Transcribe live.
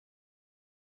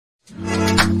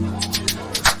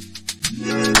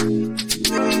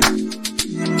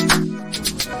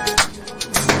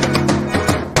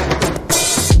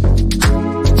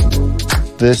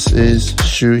This is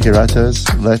Shu Hirata's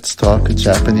Let's Talk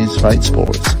Japanese Fight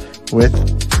Sports with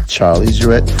Charlie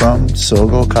Jouet from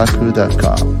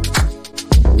sogokaku.com.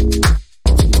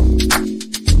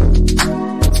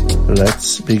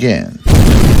 Let's begin.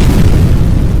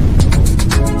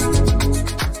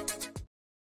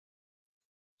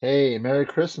 Hey, Merry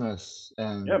Christmas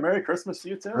and Yeah, Merry Christmas to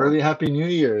you too. early Happy New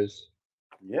Year's.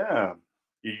 Yeah.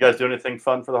 You guys do anything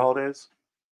fun for the holidays?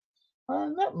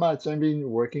 Not much. I've been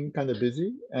working kind of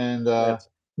busy, and Yeah, it's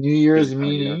New busy Year's time of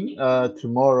year. meaning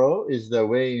tomorrow is the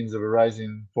weigh-ins of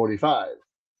RIZIN 45.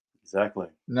 Exactly.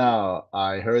 Now,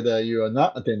 I heard that you are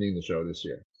not attending the show this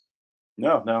year.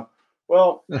 No.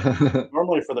 Well,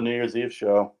 normally for the New Year's Eve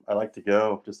show, I like to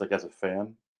go just like as a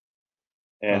fan,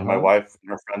 and my Uh-huh. wife and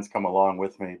her friends come along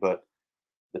with me, but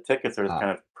the tickets are Ah,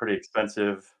 kind of pretty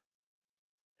expensive.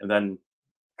 And then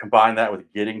combine that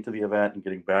with getting to the event and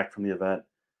getting back from the event,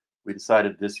 we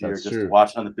decided this year that's just to true.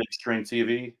 watch it on the big screen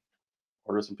TV,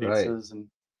 order some Right. pizzas, and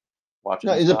watch it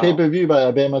Now, in it's a style. pay-per-view by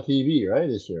Abema TV, right,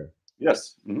 this year?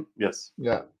 Yes. Yes.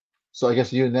 Yeah. So I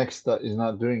guess you next is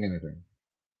not doing anything.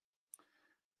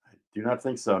 I do not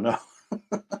think so. No.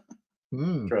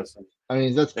 Hmm. Interesting. I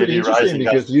mean, that's pretty Maybe interesting Rising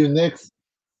got because you next,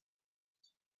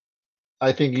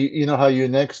 I think you know how you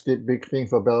next did big thing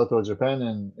for Bellator Japan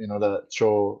and that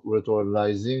show Virtual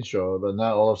Rising show, but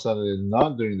now all of a sudden they're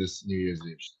not doing this New Year's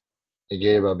Eve. They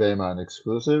gave Abema an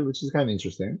exclusive, which is kind of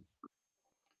interesting.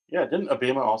 Yeah, didn't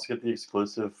Abema also get the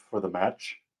exclusive for the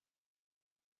match?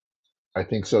 I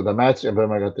think so. The match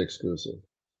Abema got the exclusive.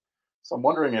 So I'm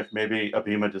wondering if maybe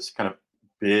Abema just kind of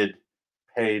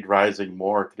paid Rising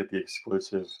more to get the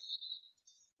exclusive.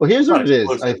 Well, here's Not what it is.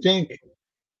 I exclusive. think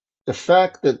the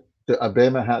fact that the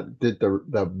Abema did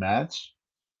the match,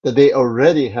 that they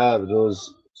already have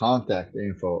those contact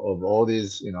info of all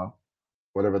these,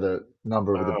 whatever the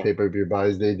number of the Oh, pay-per-view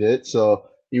buys they did. So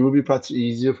it would be much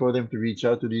easier for them to reach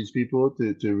out to these people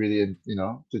to really,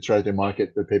 to try to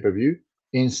market the pay-per-view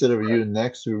instead of right. you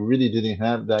next who really didn't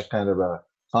have that kind of a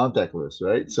contact list,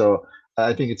 right? So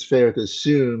I think it's fair to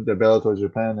assume the Bellator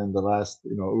Japan and the last,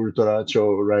 Ultra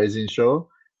show, Rising show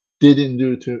didn't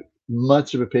do too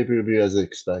much of a pay-per-view as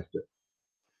expected. Yeah,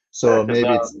 So because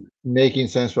maybe it's making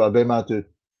sense for Abema to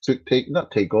take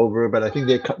not take over, but I think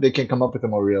they can come up with the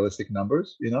more realistic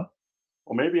numbers. well,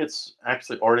 maybe it's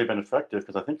actually already been effective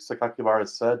because I think Sakakibara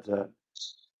said that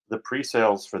the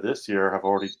pre-sales for this year have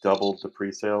already doubled the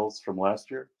pre-sales from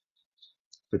last year.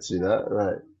 Could see that,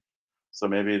 right? So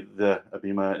maybe the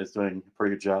Abema is doing a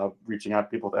pretty good job reaching out to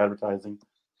people with advertising.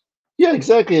 Yeah,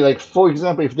 exactly. Like for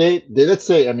example, if they let's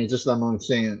say, I mean, just I'm only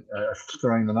saying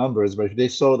throwing the numbers, but if they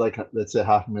sold like let's say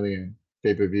 500,000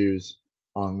 pay-per-views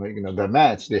on like that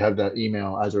match, they have that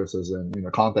email addresses and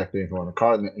contact info and the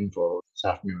card info. It's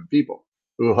 500,000 people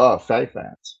who are fight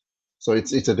fans. So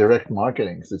it's a direct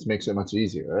marketing, so it makes it much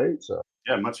easier, right? So.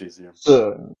 Yeah, much easier.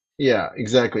 So yeah,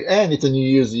 exactly. And it's a New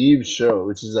Year's Eve show,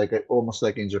 which is like almost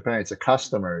like in Japan, it's a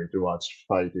customary to watch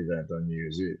fight event on New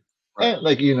Year's Eve. Right. And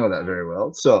like you know that very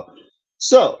well.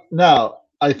 So now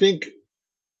I think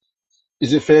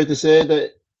is it fair to say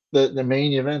that the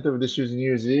main event of this year's New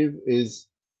Year's Eve is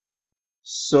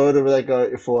sort of like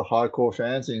for hardcore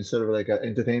fans instead of like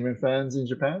entertainment fans in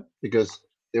Japan? Because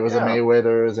there was a Yeah.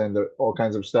 Mayweather's and all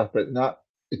kinds of stuff, but not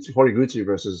it's Horiguchi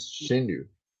versus Shinryu.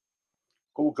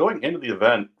 Well, going into the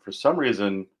event, for some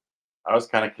reason, I was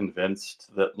kind of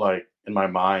convinced that, like, in my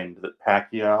mind, that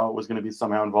Pacquiao was going to be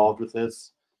somehow involved with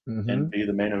this and Hmm. be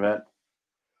the main event.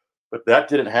 But that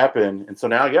didn't happen. And so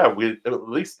now, yeah, we at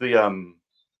least the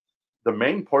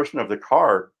main portion of the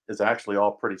card is actually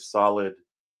all pretty solid,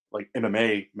 like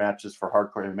MMA matches for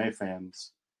hardcore MMA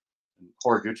fans. And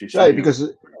Horiguchi Right, Shinryu because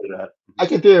was part of that. I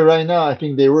can tell you right now, I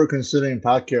think they were considering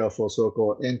Pacquiao for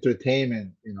so-called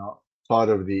entertainment, part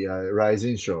of the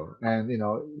Rising show, and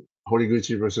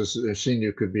Horiguchi versus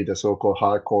Shinryu could be the so-called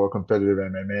hardcore competitive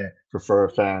MMA prefer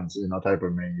fans, type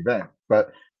of main event.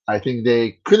 But I think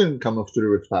they couldn't come up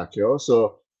through with Pacquiao,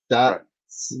 so Right.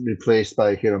 that's replaced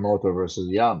by Hiramoto versus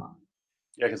Yama.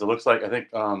 Yeah, because it looks like I think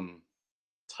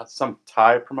some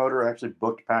Thai promoter actually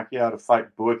booked Pacquiao to fight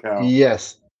Buakaw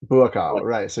Yes, for Buakaw,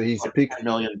 right? So he's like picked. 10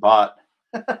 million baht.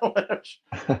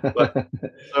 but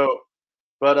so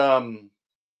but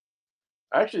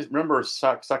I actually remember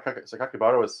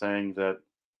Sakakibara was saying that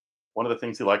one of the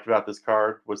things he liked about this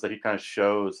card was that he kind of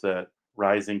shows that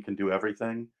Rising can do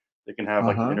everything. They can have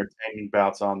like the Uh-huh. entertaining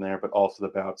bouts on there, but also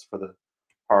the bouts for the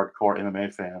hardcore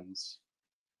MMA fans.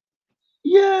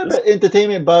 Yeah, This but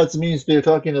entertainment bouts means they're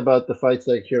talking about the fights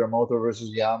like Hiramoto versus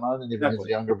Yaman and even his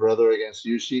exactly, younger brother against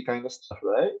Yushi kind of stuff,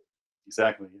 right?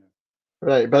 exactly. Yeah.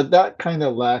 Right, but that kind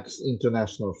of lacks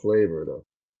international flavor though,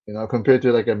 compared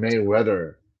to like a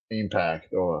Mayweather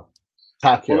impact or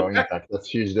Well, Pacquiao impact. That's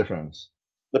huge difference.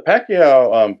 the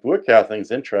Pacquiao Buakaw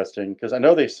thing's interesting because I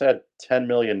know they said 10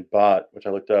 million baht, which I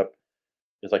looked up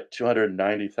is like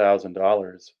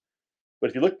 $290,000. But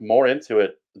if you look more into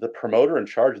it, the promoter in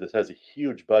charge of this has a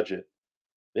huge budget.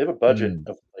 They have a budget Mm.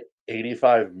 of like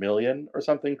 85 million or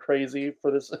something crazy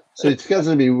for this. So it's got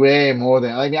to be way more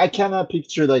than like I cannot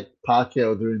picture like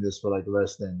Pacquiao doing this for like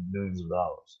less than millions of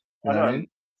dollars. You I know know, what I and mean?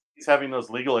 he's having those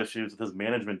legal issues with his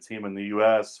management team in the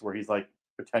US where he's like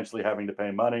potentially having to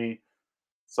pay money.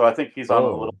 So I think he's on a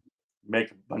little Oh,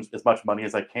 make as much money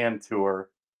as I can tour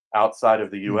outside of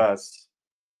the hmm. US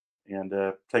and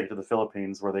take it to the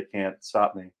Philippines where they can't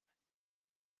stop me.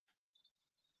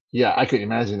 Yeah, I could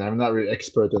imagine. I'm not really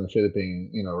expert in the Philippine,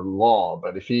 law,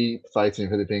 but if he fights in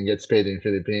Philippines, gets paid in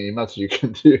Philippines, much you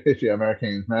can do if you're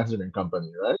American management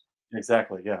company, right?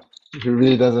 Exactly, yeah. If he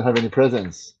really doesn't have any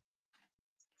presence.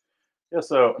 Yeah,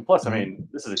 so and plus, I mean,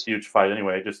 Mhm. this is a huge fight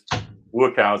anyway. Just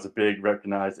Wukow is a big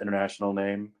recognized international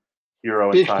name, hero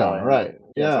in Big time, Thailand. right?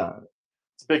 Yeah, so Yeah.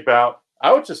 it's a big bout.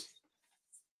 I would just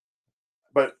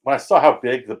but when I saw how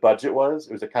big the budget was,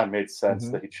 it kind of made sense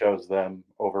Hmm. that he chose them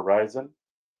over Ryzen.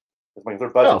 It's like their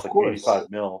Yeah, budget's of like course.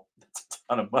 85 mil. That's a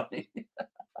ton of money.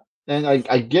 And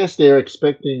I guess they're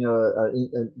expecting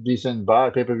a decent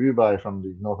pay-per-view buy from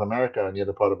the North America and the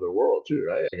other part of the world too,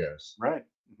 right? I guess. Right.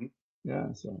 Hmm.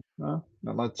 Yeah. So not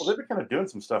Well, they've much. been kind of doing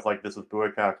some stuff like this with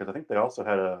Buakaw because I think they also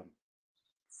had a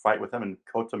fight with him in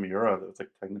Kota Miura that was like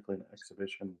technically an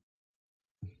exhibition.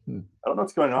 Hmm. I don't know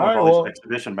what's going on All with right. all these Well,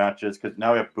 exhibition matches because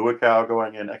now we have Buakaw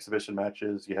going in exhibition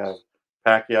matches. You have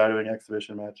Pacquiao doing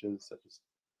exhibition matches.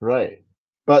 right.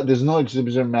 But there's no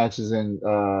exhibition matches in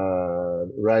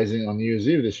Rising on New Year's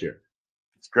Eve this year.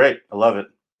 It's great. I love it.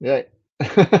 Yeah.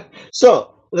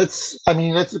 So let's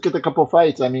look at a couple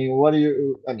fights. I mean, what do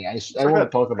you? I mean, I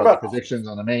won't talk Talk about the about. predictions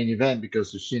on the main event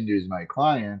because Shindu is my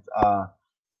client. But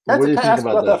Can I, what do you can I think ask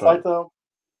about about that that fight fight? though?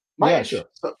 My Yeah, issue. sure.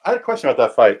 So I had a question about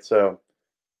that fight. So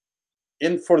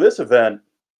in for this event,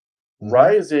 Hmm.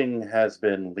 Rising has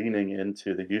been leaning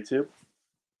into the YouTube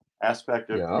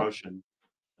aspect of Yeah. promotion,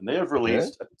 and they have Okay.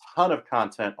 released a ton of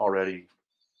content already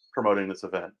promoting this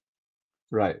event.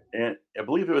 Right. And I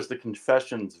believe it was the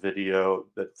confessions video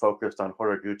that focused on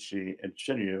Horiguchi and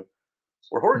Shinyu,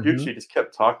 where Hmm. Horiguchi just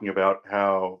kept talking about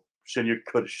how Shinyu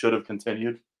should have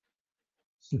continued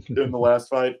in the last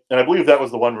fight. And I believe that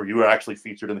was the one where you were actually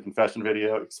featured in the confession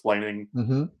video explaining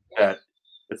Hmm. that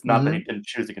it's not that he Hmm. didn't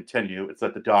choose to continue, it's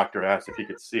that the doctor asked if he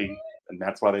could see, and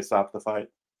that's why they stopped the fight.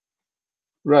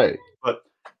 Right. But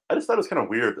I just thought it was kind of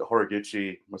weird that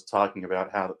Horiguchi was talking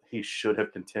about how he should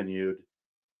have continued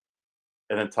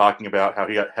and then talking about how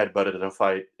he got headbutted in a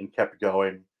fight and kept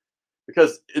going.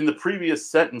 Because in the previous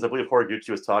sentence, I believe Horiguchi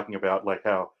was talking about like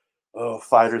how, oh,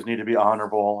 fighters need to be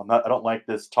honorable. I don't like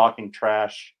this talking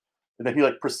trash. And then he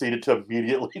like proceeded to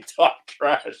immediately talk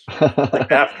trash,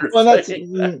 like after Well,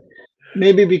 saying that.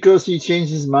 maybe because he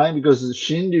changed his mind because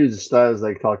Shindu's style is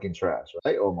like talking trash,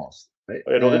 right? Almost, right?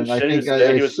 Well, didn't And I Shinju think say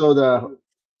I he was? saw the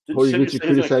Didn't Shinju Horiguchi say he was going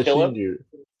to criticize kill him? Shindu.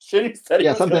 Shinju said he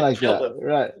Yeah, was something going like to kill that, him.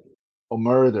 right? Or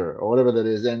murder or whatever that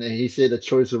is. And he said the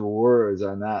choice of words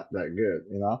are not that good,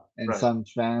 And Right. some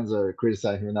fans are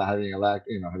criticizing him not having a lack,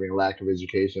 having a lack of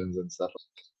educations and stuff,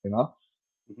 you know.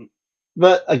 Mhm.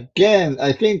 But again,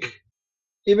 I think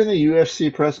even the UFC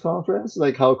press conference,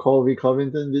 like how Colby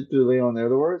Covington did to Leon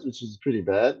Edwards, which is pretty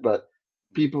bad, but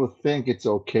people think it's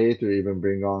okay to even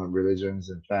bring on religions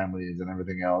and families and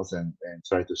everything else and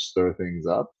try to stir things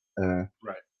up.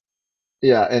 Right.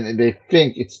 Yeah, and they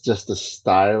think it's just the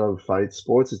style of fight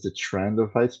sports. It's the trend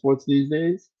of fight sports these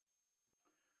days.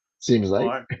 Seems Well,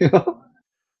 like, you know?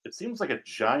 it seems like a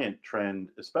giant trend,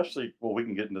 especially. Well, we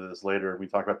can get into this later. When we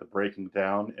talk about the breaking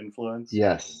down influence,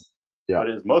 Yes. Yeah. but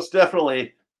it is most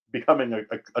definitely becoming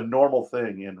a normal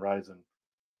thing in Ryzen.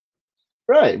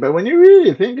 Right. But when you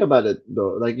really think about it,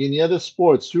 though, like in the other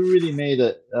sports, who really made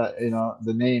it?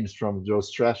 The names from those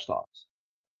trash talks.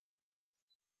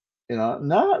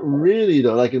 Not really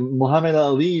though. Like Muhammad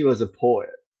Ali was a poet,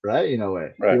 right? In a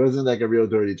way, he Right. wasn't like a real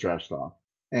dirty trash talk.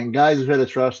 And guys who had a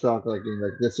trash talk, like in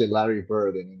like let's say Larry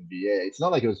Bird in NBA, it's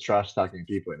not like he was trash talking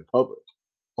people in public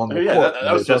on I the mean, yeah, court that when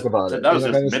they was talk just about it, that was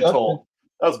just kind of stuff. mental.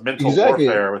 That was mental Exactly,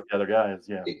 warfare with the other guys.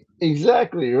 Yeah,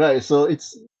 exactly right. So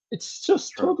it's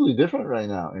just true. totally different right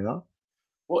now.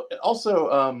 Well, also,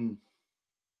 I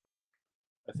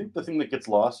think the thing that gets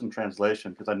lost in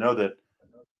translation because I know that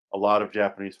a lot of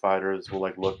Japanese fighters will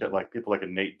like look at like people like a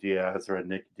Nate Diaz or a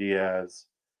Nick Diaz,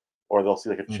 or they'll see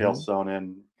like a Chael Hmm.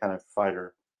 Sonnen kind of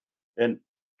fighter, and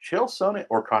Chael Sonnen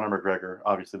or Conor McGregor,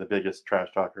 obviously the biggest trash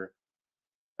talker.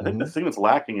 I think the Hmm. thing that's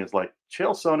lacking is like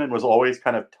Chael Sonnen was always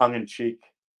kind of tongue in cheek,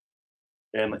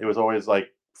 and it was always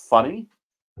like funny.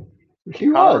 He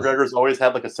Conor was McGregor's always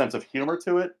had like a sense of humor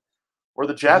to it, or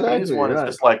the Japanese exactly one is right,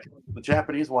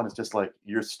 just like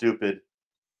you're stupid.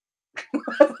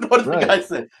 What did the right. guy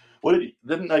say? What did he,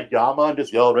 didn't like Yaman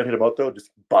just yell at Ren Hitamoto?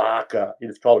 Just baka. He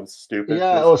just called him stupid to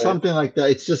Yeah, his or face. something like that.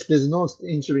 It's just there's no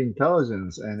inner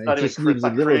intelligence, and It's it not even just leaves a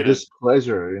not little creative.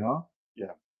 displeasure, you know?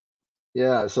 Yeah.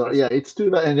 Yeah, so That's yeah, it's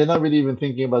too bad, and they're not really even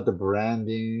thinking about the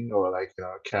branding or like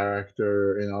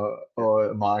character, yeah.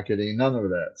 or marketing, none of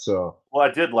that. So Well,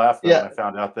 I did laugh though when yeah, I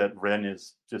found out that Ren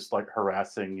is just like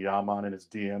harassing Yaman in his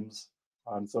DMs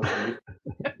on social media.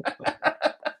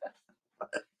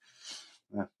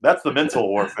 Yeah, that's the mental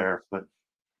warfare. But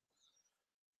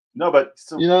no, but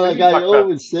so maybe like you can I talk about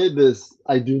always say this,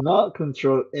 I do not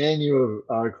control any of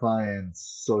our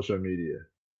clients' social media.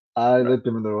 I right, let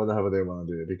them do whatever they want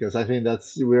to do because I think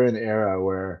we're in an era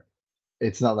where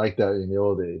it's not like that in the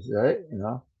old days, right?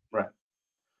 right.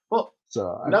 Well,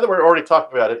 So now that we're already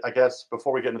talking about it, I guess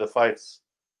before we get into the fights,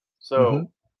 hmm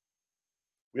so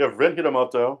we have Ren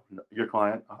Hitamoto, your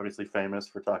client, obviously famous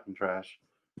for talking trash.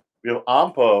 We have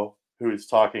Ampo, who's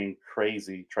talking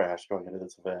crazy trash going into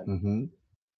this event. hmm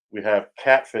We have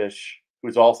Catfish,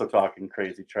 who's also talking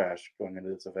crazy trash going into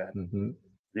this event. hmm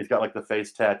He's got like the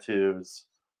face tattoos,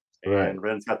 right. and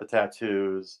Ren's got the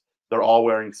tattoos. They're all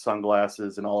wearing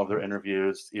sunglasses in all of their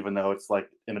interviews, even though it's like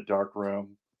in a dark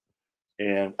room.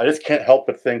 And I just can't help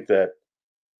but think that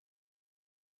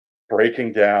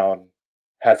breaking down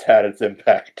has had its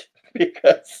impact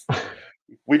because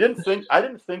I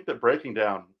didn't think that breaking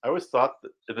down, I always thought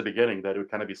that at the beginning that it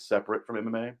would kind of be separate from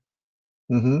MMA,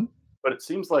 hmm but it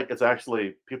seems like it's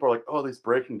actually people are like, oh, these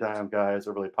breaking down guys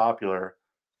are really popular.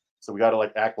 So we got to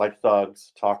like act like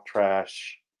thugs, talk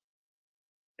trash,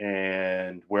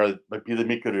 and wear like be the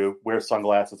Mikuru, wear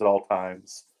sunglasses at all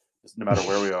times, just no matter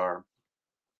where we are.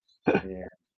 And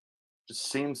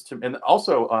just seems to, and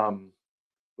also,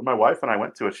 when my wife and I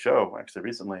went to a show actually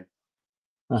recently,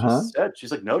 she Uh-huh. said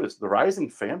she's like noticed the rising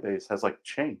fan base has like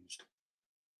changed.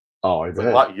 Oh, I It's like a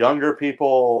bet. lot younger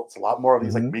people. It's a lot more of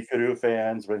these like Hmm. Mikuru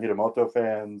fans, Ren Hitamoto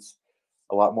fans,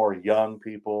 a lot more young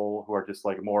people who are just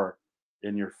like more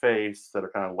in your face that are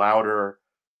kind of louder.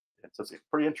 It's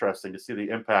pretty interesting to see the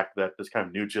impact that this kind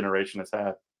of new generation has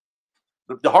had.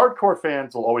 The hardcore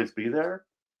fans will always be there,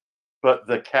 but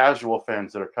the casual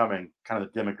fans that are coming, kind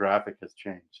of the demographic has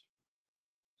changed.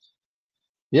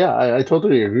 Yeah, I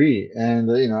totally agree. And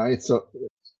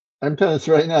I'm telling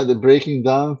you right now, the breaking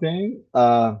down thing,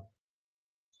 a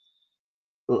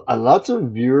lot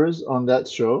of viewers on that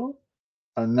show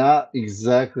are not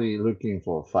exactly looking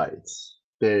for fights.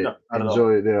 They No, not at all.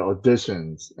 enjoy their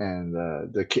auditions and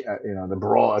the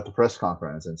brawl at the press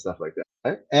conference and stuff like that.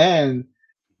 Right? And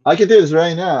I can tell you this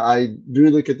right now. I do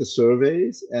look at the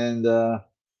surveys, and I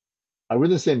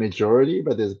wouldn't say majority,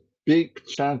 but there's big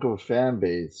chunk of fan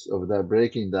base of that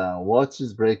breaking down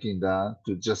watches breaking down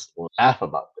to just laugh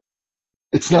about it.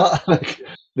 It's Yeah, not like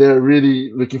they're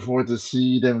really looking forward to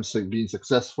see them being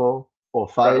successful or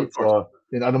right. Of fight course, or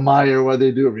admire what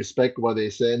they do, respect what they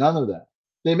say. None of that.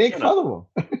 They make no, no. fun of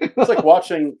It's them. like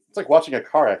watching. It's like watching a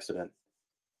car accident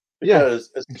Yes, because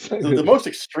the exactly. most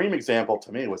extreme example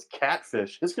to me was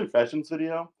Catfish. His confessions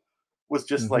video was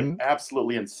just like Hmm.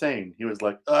 absolutely insane. He was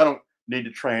like, I don't need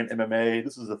to train MMA.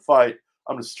 This is a fight.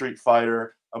 I'm a street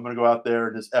fighter. I'm gonna go out there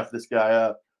and just f this guy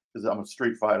up because I'm a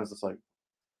street fighter. I was just like,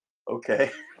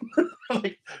 okay. Like,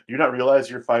 do you not realize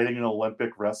you're fighting an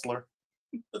Olympic wrestler?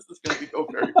 This is going to go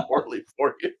very poorly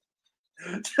for you.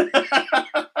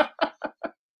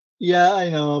 Yeah, I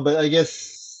know, but I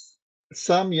guess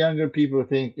some younger people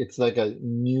think it's like a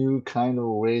new kind of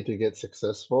way to get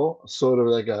successful, sort of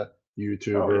like a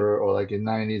Oh yeah. YouTuber or like a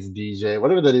 90s DJ,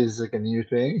 whatever that is, like a new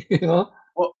thing, you know?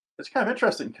 Well, it's kind of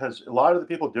interesting because a lot of the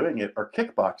people doing it are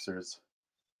kickboxers,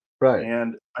 Right.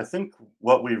 and I think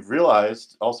what we've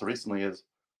realized also recently is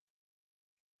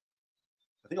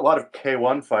I think a lot of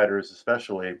K1 fighters,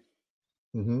 especially,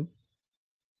 Hmm.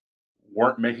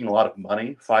 weren't making a lot of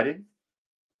money fighting,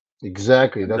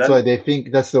 Exactly. and That's why then they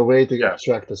think that's the way to yeah,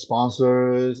 attract the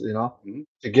sponsors, mhm.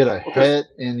 to get Well, because ahead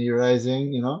in the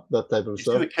rising, that type of you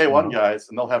see stuff, the K1 guys,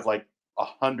 and they'll have like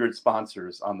 100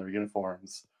 sponsors on their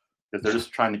uniforms because they're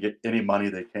just trying to get any money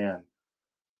they can,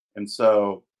 and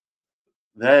so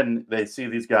then they see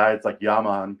these guys like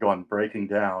Yaman going breaking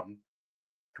down,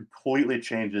 completely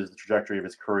changes the trajectory of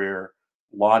his career,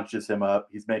 launches him up.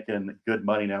 He's making good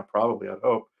money now, probably, I'd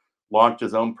hope. Launched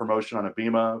his own promotion on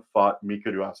Abima, fought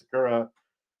Mikuru Asakura.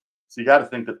 So you got to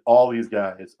think that all these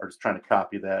guys are just trying to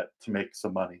copy that to make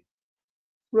some money.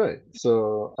 Right.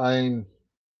 So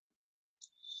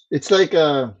it's like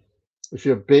if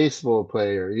you're a baseball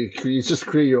player, you just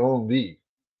create your own league.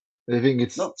 I think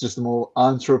it's No. just a more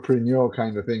entrepreneurial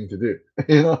kind of thing to do.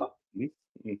 You know? Mhm,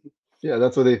 mhm. Yeah,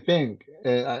 that's what they think.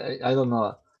 And I don't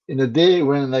know. In the day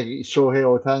when like Shohei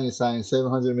Ohtani signed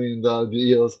 $700 million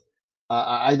deals,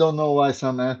 I don't know why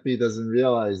some athlete doesn't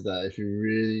realize that if you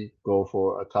really go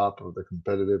for a top of the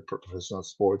competitive professional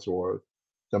sports world,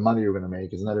 the money you're going to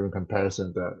make is not even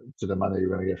comparison to the money you're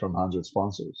going to get from 100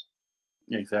 sponsors.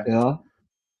 Yeah, You exactly. know?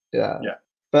 Yeah. Yeah,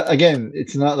 But again,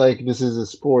 it's not like this is a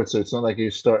sport, so it's not like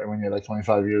you start when you're like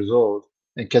 25 years old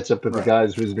and catch up with the right.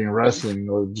 guys who's been wrestling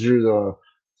or judo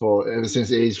for ever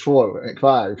since age 4 and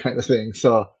 5 kind of thing.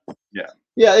 So Yeah,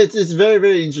 yeah, it's very,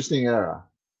 very interesting era.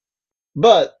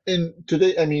 But in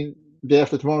today, I mean, day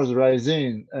after tomorrow's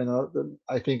RIZIN,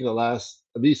 I think the last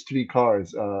at least 3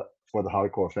 cards for the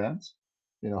hardcore fans.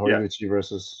 yeah. Horiguchi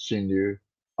versus Shinryu,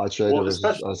 Archuleta Well, versus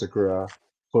especially Asakura,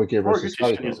 Koike versus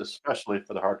Horiguchi Shin is Kaito. especially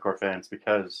for the hardcore fans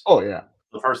because Oh yeah.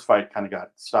 the first fight kind of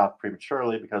got stopped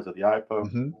prematurely because of the eye poke,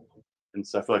 Hmm. and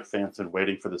so I feel like fans have been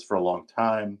waiting for this for a long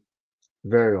time.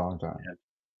 Very long time. And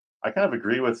I kind of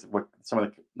agree with what some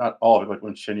of the not all of it, but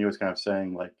when Shinyu was kind of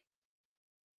saying like,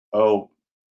 "Oh,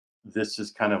 this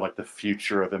is kind of like the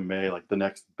future of MMA, like the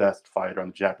next best fighter on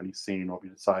the Japanese scene will be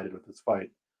decided with this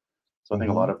fight." So I think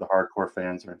a lot Hmm. of the hardcore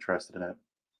fans are interested in it.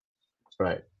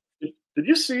 Right. Did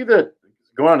you see that?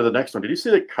 Going on to the next one, did you see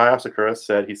that Kai Sakura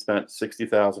said he spent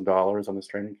 $60,000 on this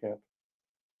training camp?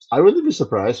 I wouldn't be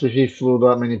surprised if he flew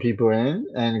that many people in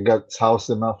and got housed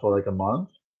them up for like a month.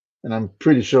 And I'm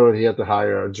pretty sure he had to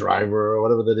hire a driver or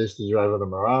whatever that is to drive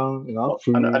them around, Well, I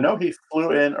food. know he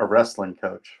flew in a wrestling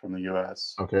coach from the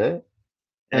US, Okay.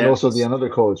 And and also the another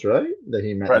coach, right? That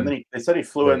he met right, and in then they said he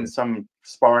flew in Vegas. some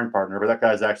sparring partner, but that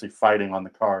guy's actually fighting on the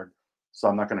card, so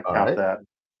I'm not going to All count right. that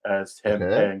as him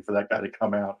Okay. paying for that guy to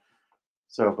come out.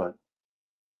 So, but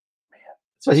man,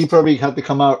 it's But he just probably had to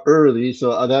come out early,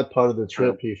 so that part of the true.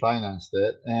 trip he financed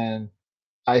it. And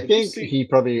I Did you think see? he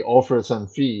probably offered some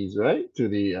fees, right, to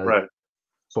the Right.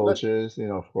 Well, that coaches,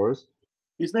 of course.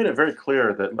 he's made it very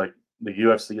clear that like the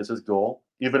UFC is his goal.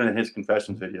 Even in his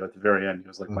confessions video at the very end, he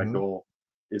was like, "My Mm-hmm. goal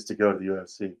is to go to the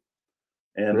UFC."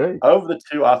 And Great. of the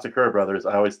two Asakura brothers,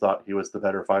 I always thought he was the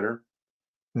better fighter,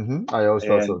 I always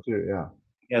thought so and too. Yeah.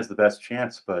 he has the best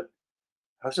chance. But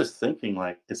I was just thinking,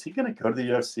 like, is he going to go to the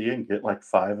UFC and get like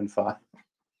 5-5?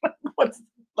 What's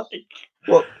like?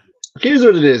 Well, here's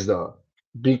what it is though.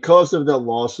 Because of that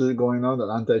lawsuit going on, that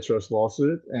antitrust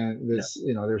lawsuit, and Yeah, this,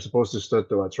 they're supposed to start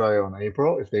the trial in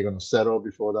April. If they're going to settle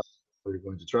before that, or you're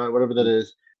going to try, whatever that mm,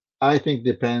 is, I think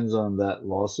depends on that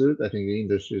lawsuit. I think the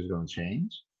industry is going to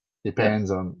change. yeah,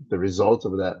 Depends on the result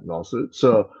of that lawsuit.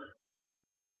 So,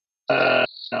 uh,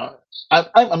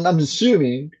 I'm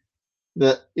assuming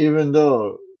that even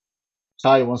though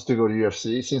Ty wants to go to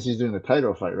UFC, since he's doing a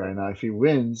title fight right now, if he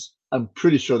wins, I'm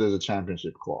pretty sure there's a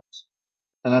championship clause.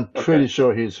 And I'm okay, pretty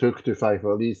sure he's hooked to fight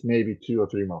for at least maybe 2 or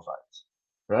 3 more fights,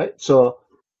 right? So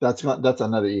that's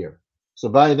another year. So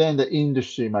by then the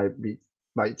industry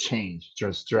might change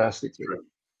just drastically. true,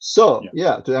 So yeah.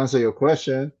 yeah, to answer your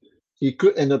question, he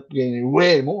could end up gaining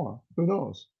way more. Who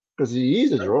knows? Because he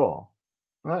is a Sure. draw,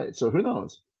 right? So who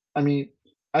knows? I mean,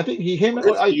 I think he came.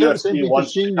 Well, if I the told the same UFC thing to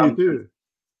wants to Shinju come, too.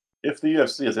 if the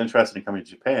UFC is interested in coming to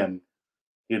Japan,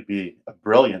 he'd be a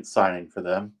brilliant signing for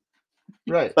them.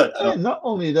 Right. But I don't. And not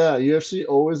only that, UFC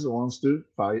always wants to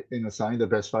fight and assign the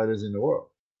best fighters in the world.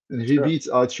 And if he True, beats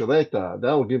Archuleta,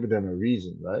 that will give them a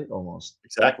reason, right? Almost.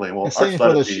 exactly. And Well, same for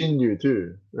Archuleta the be Shinryu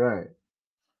too, right?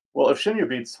 well if Shinya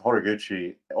beats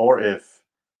Horiguchi, or if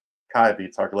Kai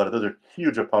beats Archuleta, those are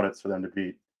huge opponents for them to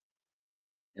beat,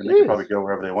 and It they could probably is. go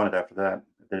wherever they wanted after that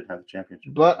if they didn't have the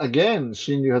championship But belts. again,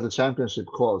 Shinryu has a championship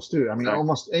clause too. I mean, Exactly.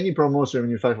 almost any promotion when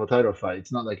you fight for title fight,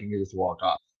 it's not like you can just walk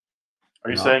off, Are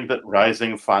you you know? saying that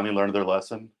Rising finally learned their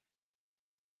lesson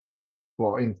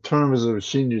Well, in terms of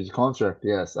Shinryu's contract,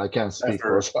 yes, I can't speak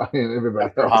for after everybody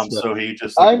after else, Han but Sohee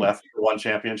just like I'm left for one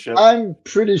championship? I'm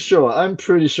pretty sure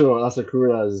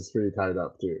Asakura is pretty tied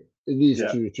up too. At least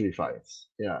Yeah. 2, 3 fights.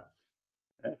 Yeah.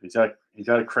 Yeah, he's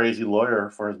got a crazy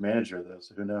lawyer for his manager though,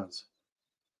 so who knows?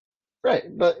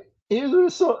 Right. But here's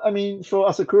also, I mean, for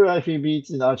Asakura, if he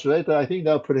beats in Archuleta, I think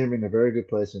that'll put him in a very good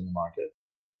place in the market.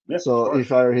 Yeah, of So if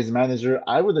course. I were his manager,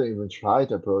 I wouldn't even try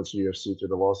to approach UFC till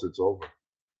the lawsuit's over.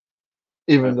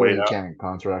 Even though Wait he out. can't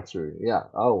contractually. Yeah,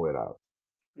 I'll wait out.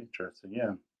 Interesting.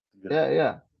 Yeah. Good Yeah,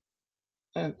 idea.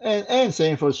 yeah. And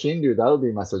same for Shindu, that would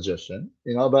be my suggestion.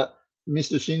 But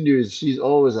Mr. Shindu she's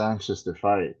always anxious to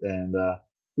fight. And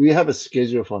we have a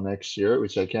schedule for next year,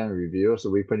 which I can't reveal. So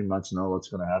we pretty much know what's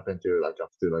gonna happen to like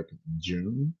up to like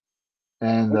June.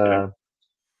 And Okay.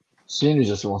 Shindu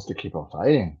just wants to keep on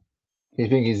fighting. He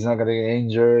think he's not gonna get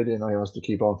injured. You know, he wants to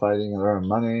keep on fighting and earn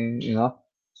money. You know.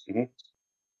 Hmm.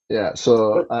 Yeah, That's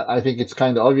so good. I think it's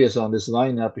kind of obvious on this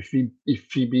lineup. If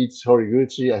he beats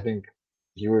Horiguchi, I think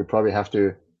he would probably have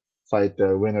to fight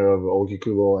the winner of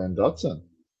Okikubo and Dotson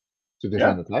to Yeah,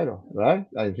 defend the title, right?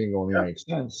 I think only yeah. makes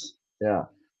sense. Yeah.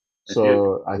 If you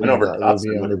So I went think over that will Dotson, be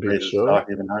on would the have big raised his show, stock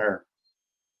even higher.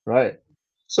 right?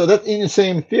 So that in the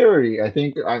same theory, I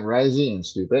think I'm rising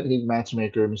stupid. His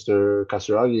matchmaker, Mr.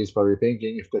 Kasuragi, is probably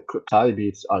thinking if the Kai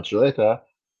beats Archuleta,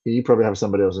 he probably have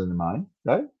somebody else in mind,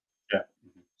 right? Yeah.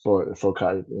 For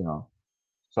Kai,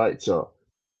 fight. So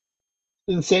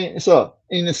in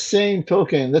the same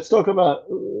token, let's talk about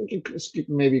we can skip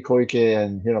maybe Koike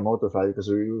and Hiramoto fight because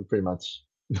we pretty much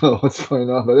know what's going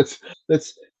on. But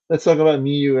let's let's talk about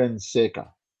Miyu and Seika.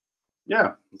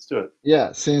 Yeah, let's do it.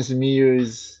 Yeah, since Miyu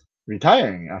is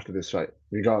retiring after this fight,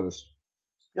 regardless,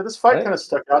 Yeah, this fight right? kind of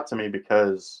stuck out to me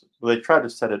because well, they tried to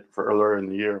set it for earlier in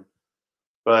the year,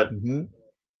 but Hmm.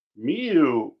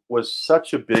 Miyuu was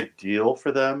such a big deal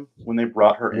for them when they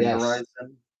brought her into Yes,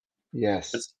 RIZIN.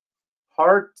 yes, It's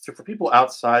hard to, for people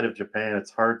outside of Japan.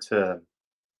 It's hard to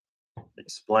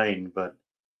explain, but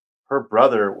her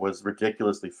brother was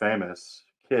ridiculously famous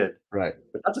kid. right,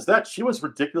 But not just that, she was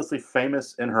ridiculously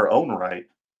famous in her own right.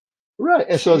 right.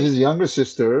 And so She his younger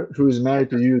sister, who is and married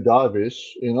to her, you, Darvish,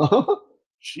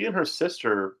 she and her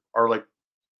sister are like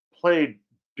played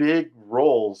big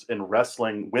roles in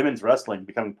wrestling, women's wrestling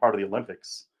becoming part of the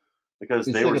Olympics because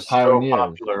it's they like were a so pioneer,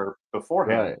 popular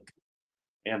beforehand. right?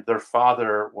 And their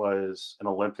father was an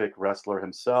Olympic wrestler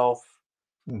himself.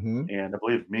 Hmm. And I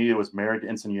believe Mia was married to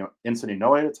Inson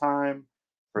Inoue at the time.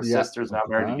 Her Yeah, sister's at now the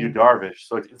married to Yu time. Darvish.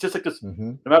 So it's just like this.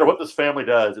 Hmm. No matter what this family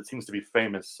does, it seems to be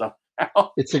famous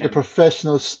somehow. It's like a And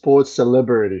professional sports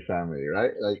celebrity family,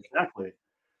 right? Like, exactly,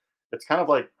 it's kind of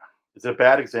like it's a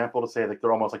bad example to say like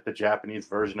they're almost like the Japanese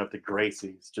version of the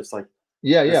Gracies, just like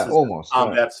yeah, this yeah, is the almost, right,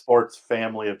 combat sports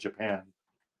family of Japan.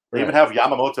 They even right. have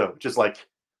Yamamoto, which is like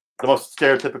the most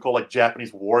stereotypical like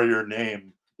Japanese warrior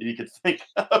name that you could think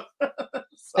of.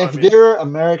 So I If mean, they're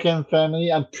American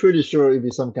family, I'm pretty sure it'd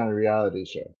be some kind of reality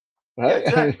show, yeah, right?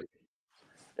 I mean,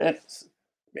 exactly.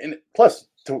 And plus,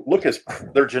 to look as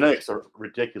their genetics are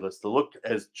ridiculous. To look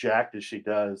as jacked as she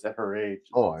does at her age is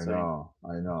oh, insane.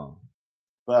 I know.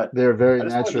 But They're very I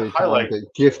just wanted to naturally highlight talented,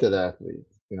 gifted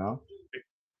athletes.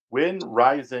 when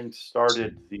Rising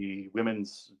started the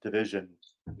women's division.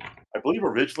 I believe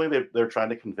originally they're trying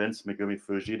to convince Megumi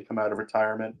Fuji to come out of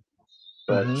retirement,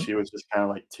 but Hmm. she was just kind of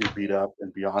like too beat up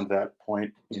and beyond that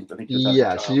point. I think she was having a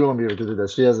Yeah, child. she won't be able to do that.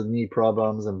 She has knee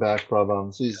problems and back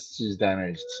problems. She's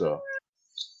damaged, so.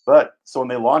 But so when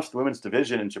they launched the women's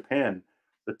division in Japan,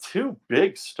 the two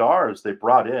big stars they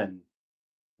brought in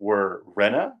were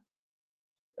Rena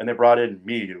and they brought in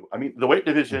Miyuu. I mean, the weight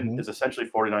division Hmm. is essentially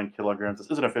 49 kilograms. This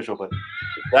isn't official, but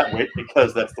it's that weight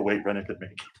because that's the weight Rena could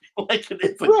make.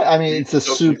 It's like Right. I mean, we it's a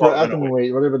jokingly super call it Rena atom weight.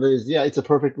 weight, whatever it is. Yeah, it's a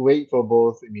perfect weight for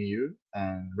both Miyu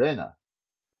and Rena.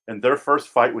 And their first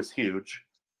fight was huge.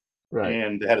 Right.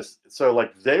 And they had so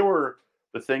like they were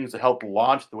the things that helped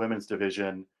launch the women's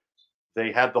division.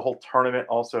 They had the whole tournament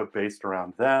also based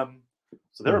around them.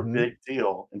 So they're a Hmm. big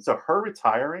deal. And so her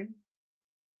retiring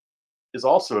is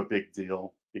also a big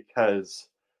deal because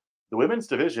the women's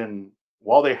division,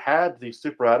 while they had the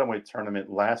super atomweight tournament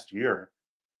last year,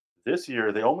 this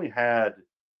year they only had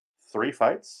 3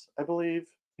 fights, I believe,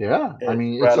 Yeah, I at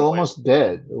mean, super it's atomweight. almost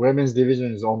dead. The women's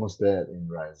division is almost dead in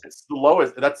Rise. It's the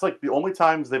lowest. That's like the only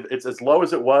times they've it's as low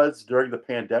as it was during the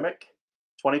pandemic,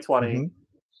 2020, Hmm.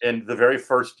 and the very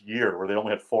first year where they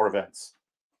only had 4 events.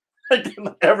 Like,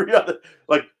 every other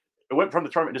like, it went from the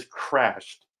tournament just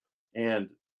crashed, and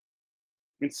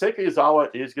I mean, Seika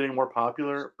Izawa is getting more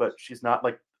popular, but she's not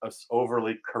like a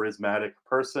overly charismatic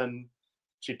person.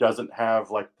 She doesn't have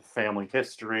like the family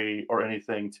history or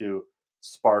anything to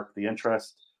spark the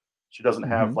interest. She doesn't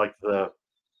have Hmm. like the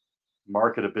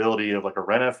marketability of like a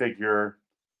Rena figure.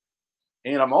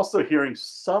 And I'm also hearing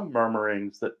some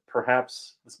murmurings that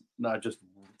perhaps it's not just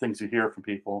things you hear from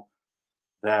people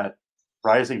that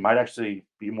Rising might actually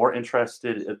be more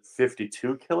interested at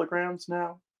 52 kilograms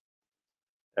now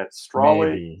at strawweight.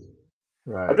 Maybe.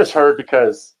 I've Right. just heard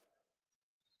because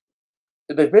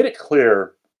they've made it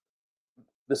clear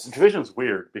this division's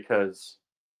weird because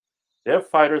they have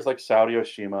fighters like Saudi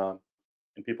Oshima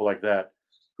and people like that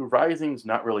who Rising's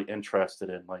not really interested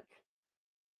in. Like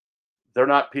they're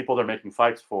not people they're making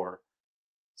fights for.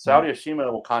 Saudi Right.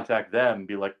 Oshima will contact them and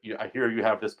be like, I hear you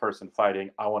have this person fighting.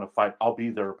 I want to fight. I'll be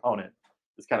their opponent.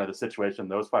 It's kind of the situation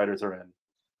those fighters are in.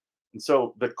 And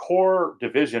so the core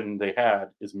division they had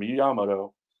is Miyu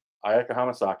Yamamoto, Ayaka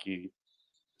Hamasaki,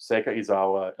 Seika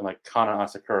Izawa and like Kana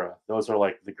Asakura. Those are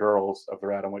like the girls of the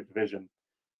atomweight division,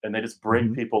 and they just bring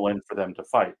Hmm. people in for them to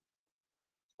fight.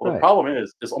 Well, the Right. problem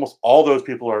is almost all those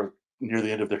people are near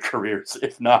the end of their careers,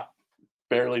 if not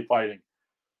barely fighting.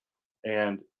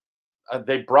 And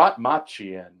they brought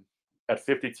Machi in at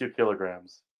 52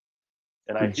 kilograms,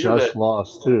 and I Who hear just that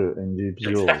lost too in Deep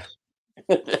Jewels.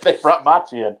 they brought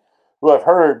Machi in, who I've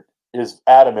heard is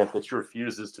adamant that she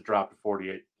refuses to drop to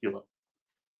 48 kilo.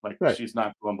 Like Right. she's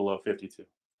not going below 52.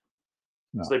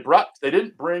 So No. they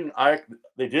didn't bring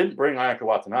Ayaka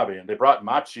Watanabe in. They brought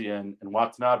Machi in, and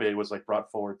Watanabe was like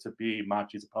brought forward to be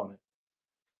Machi's opponent.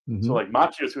 So Hmm. like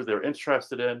Machi was who they were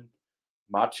interested in.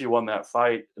 Machi won that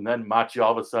fight, and then Machi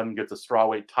all of a sudden gets a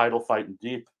strawweight title fight in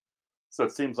Deep. So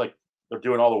it seems like they're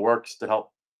doing all the works to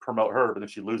help promote her, but then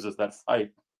she loses that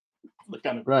fight. They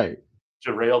kind of Right.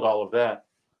 derailed all of that.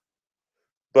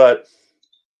 But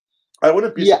I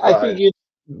wouldn't be Yeah, I think surprised if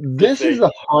this is they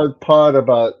the hard part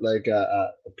about like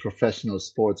professional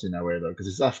sports in a way, though, because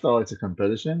it's after all it's a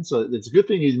competition. So it's a good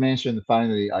thing you mentioned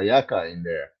finally Ayaka in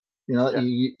there. yeah,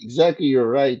 Exactly, you're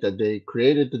right that they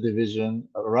created the division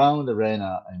around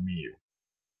Arena and Miyu.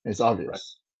 It's right.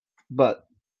 obvious, but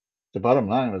the bottom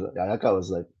line was that Ayaka was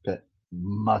like a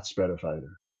much better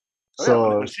fighter. Oh yeah,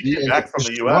 So when she she came ended up back from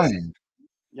the US, destroying.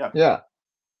 yeah. Yeah,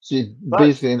 she But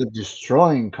basically ended up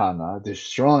destroying Kana,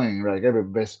 destroying like every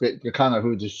best the Kana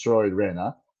who destroyed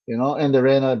Rena, and the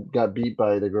Rena got beat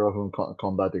by the girl who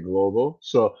combated Global.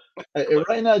 So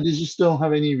right now, they just don't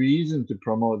have any reason to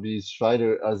promote these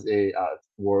fighters as a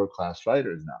world class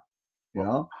fighters now. You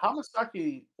well, know,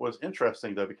 Hamasaki was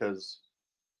interesting though because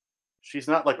she's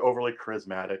not like overly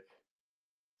charismatic.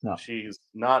 no, She's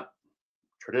not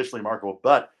traditionally marketable,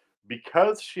 but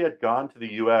because she had gone to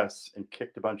the US and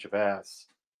kicked a bunch of ass,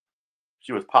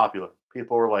 she was popular.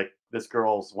 People were like, "This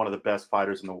girl's one of the best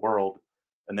fighters in the world,"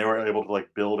 and they were able to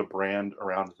like build a brand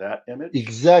around that image.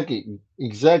 exactly.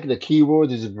 The key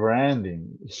word is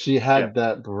branding. She Yeah, had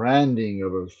that branding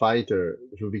of a fighter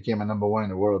who became a number one in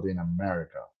the world in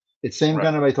America. It's same right,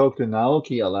 kind of I talked to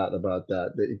Naoki a lot about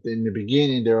that. In the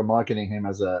beginning, they were marketing him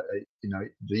as the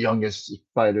youngest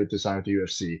fighter to sign with the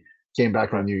UFC. Came back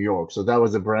from right. New York, so that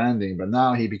was the branding. But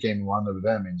now he became one of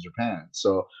them in Japan.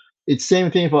 So it's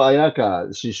same thing for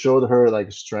Ayaka. She showed her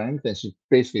like strength, and she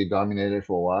basically dominated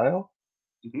for a while.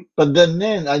 Mhm. But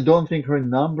then I don't think her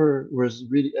number was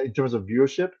really in terms of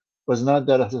viewership was not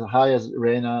that as high as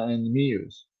Reina and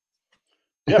Miyu's.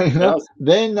 Yeah, no,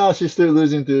 Then now she's still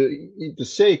losing to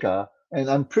Seika, and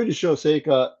I'm pretty sure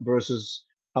Seika versus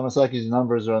Hamasaki's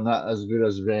numbers are not as good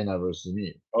as Reina versus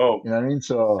Miyu. oh, You know what I mean?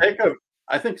 So Seika.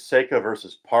 I think Seika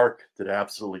versus Park did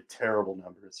absolutely terrible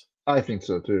numbers I think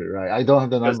so too, right? I don't have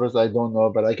the because numbers, I don't know,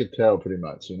 but I could tell pretty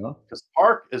much.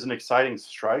 Park is an exciting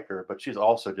striker, but she's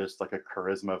also just like a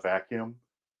charisma vacuum.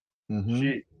 Hmm.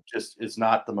 She just is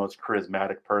not the most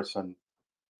charismatic person.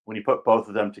 When you put both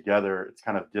of them together, it's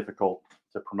kind of difficult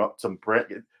to promote some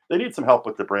brand. They need some help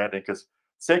with the branding because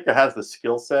Seika has the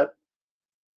skill set.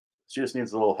 She just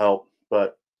needs a little help.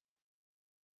 But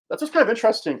that's what's kind of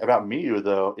interesting about Miyu,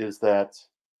 though, is that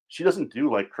she doesn't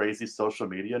do like crazy social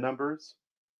media numbers.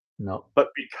 No. But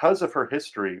because of her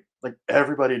history, like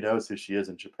everybody knows who she is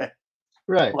in Japan.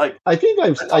 Right. Like I think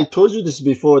that's I how told you this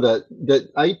before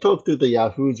that I talked to the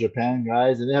Yahoo Japan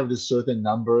guys and they have this certain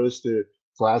numbers to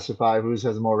classify who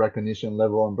has more recognition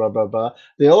level and blah blah blah.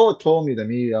 They all told me that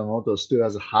Miyamoto still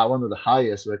has one of the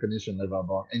highest recognition level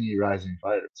among any rising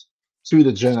fighters to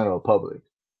the general public.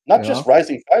 not You just know?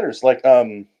 rising fighters. Like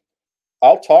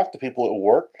I'll talk to people at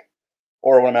work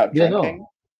or when I'm out Yeah, drinking, no.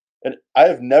 and I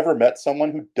have never met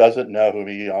someone who doesn't know who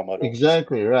Miyamoto is.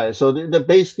 Exactly right. So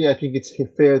basically, I think it's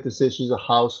fair to say she's a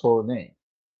household name.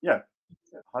 Yeah,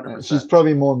 hundred She's percent.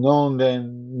 probably more known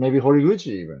than maybe Horiguchi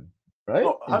even, right?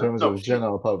 Oh, In terms no, of she.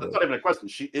 general That's public. not even a question.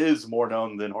 She is more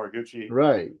known than Horiguchi.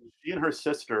 Right. She and her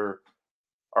sister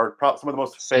are probably some of the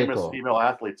most famous Seiko. female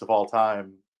athletes of all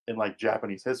time in like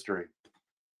Japanese history.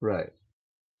 Right.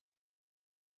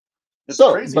 It's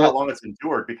So, crazy how but long it's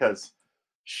endured because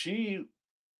she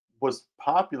was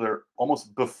popular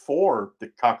almost before the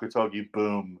Kakutogi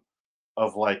boom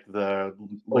of like the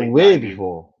late way 90s.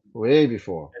 before, way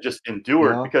before, It just you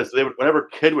endured know? because they would whenever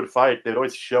kid would fight, they'd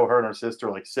always show her and her sister,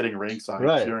 like, sitting ringside,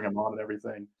 Right. cheering them on and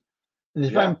everything. And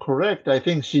if Yeah, I'm correct, I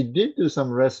think she did do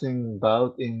some wrestling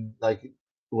bout in like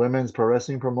women's pro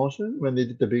wrestling promotion when they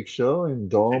did the big show in they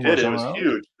Dome or did, it was somewhere else.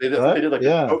 huge. They I think they Right? did, like, the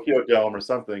Yeah. Tokyo Dome or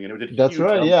something, and it did That's huge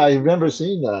right. Yeah, numbers. I remember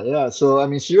seeing that. Yeah. So I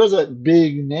mean she was a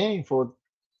big name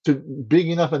to big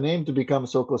enough a name to become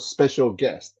so-called special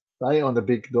guest, right? On the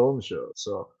big Dome show.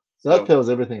 So that So, tells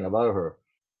everything about her.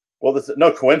 well, there's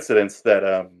no coincidence that,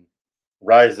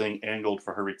 Rising angled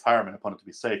for her retirement opponent to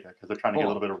be Seika because they're trying to get a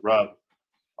little Oh, bit of rub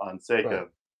on right. Seika.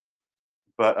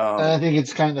 But And I think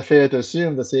it's kind of fair to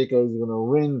assume that Seika is going to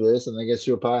win this, and I guess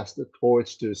she'll pass the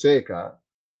torch to Seika.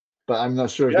 But I'm not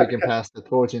sure if yeah, they can pass the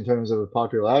torch in terms of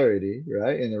popularity,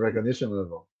 right, and the recognition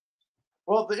level.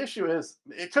 well, the issue is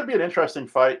it could be an interesting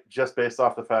fight just based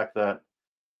off the fact that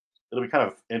it'll be kind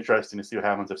of interesting to see what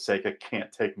happens if Seika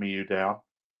can't take Miyuu down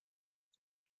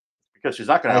because she's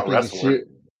not going I to out think wrestle her.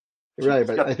 she right, She's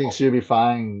but got I the think she'll be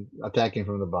fine attacking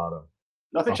from the bottom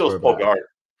I think off she'll her just pull back. guard.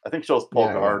 I think she'll just pull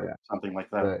Yeah, yeah, guard, yeah. something like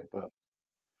that. Right. But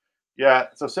yeah,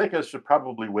 so Seika should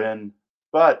probably win,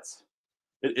 but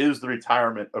it is the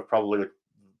retirement of probably like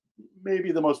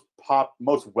maybe the most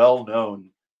well-known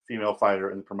female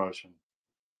fighter in the promotion.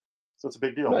 So it's a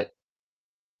big deal. Right.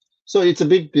 So it's a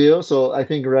big deal. So I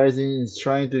think Rising is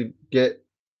trying to get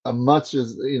as much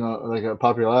as like a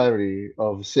popularity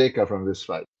of Seika from this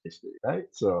fight, basically, right?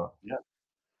 So, Yeah,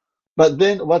 but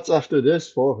then what's after this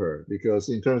for her? Because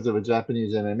in terms of a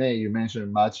Japanese MMA, you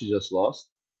mentioned Machi just lost.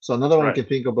 So another one you right, can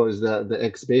think about is the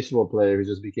ex-baseball player who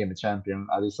just became a champion,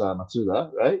 Arisa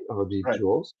Matsuda, right? Of the right.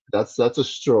 Jewels. That's a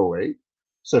strawweight.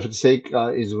 So if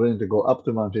Seika is willing to go up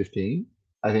to 115,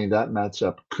 I think that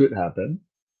matchup could happen.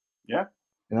 Yeah,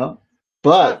 you know. yeah.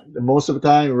 But most of the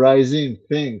time, Rising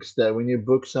thinks that when you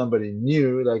book somebody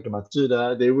new like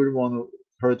Matsuda, they would want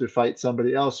her to fight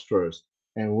somebody else first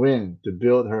and win to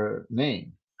build her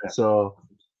name. Yeah. So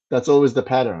that's always the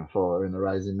pattern for in the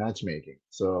Rising matchmaking.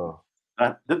 So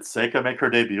Did Seika make her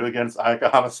debut against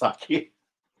Ayaka Hamasaki?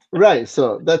 right,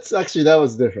 so that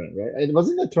was different, right? It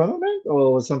wasn't a tournament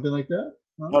or was something like that.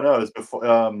 No? Oh no, it was before.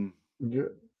 Yeah.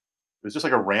 It was just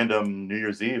like a random New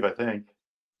Year's Eve, I think.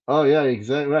 Oh yeah,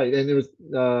 exactly right. And it was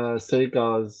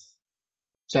Seika's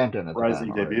champion at the time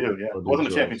Rising already debut. Yeah, for it the wasn't a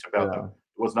jewels. championship bout though. Yeah,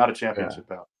 It was not a yeah. championship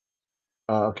bout.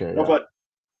 Okay, No, yeah. but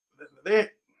they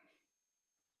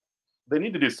they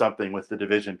need to do something with the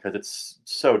division because it's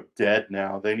so dead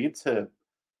now. They need to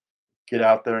get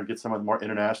out there and get some of the more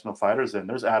international fighters in.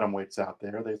 There's atom weights out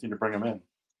there. They just need to bring them in.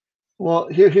 Well,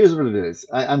 here's what it is.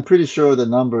 I'm pretty sure the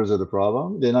numbers are the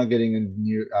problem. They're not getting a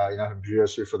new,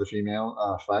 viewership for the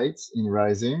female fights in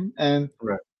Rising, and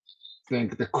Right. I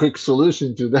think the quick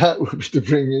solution to that would be to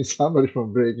bring in somebody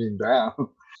from Breaking Down,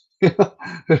 you know,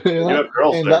 They do have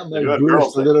girls and there. that They do might have boost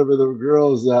girls a there. little bit of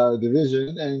girls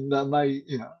division, and that might,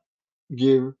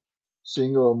 give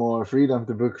single more freedom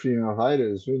to book female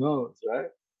fighters. Who knows, right?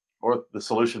 Or the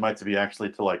solution might to be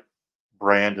actually to like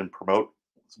brand and promote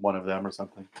one of them or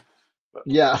something. But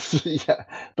Yeah, yeah.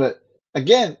 But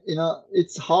again,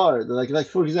 it's hard. Like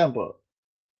for example,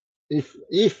 if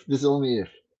this is only if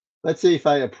let's say if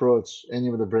I approach any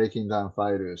of the breaking down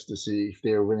fighters to see if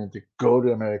they're willing to go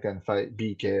to America and fight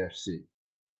BKFC,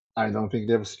 I don't think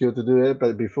they have skill to do it.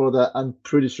 But before that, I'm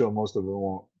pretty sure most of them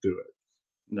won't do it.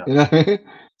 no. You know what I mean?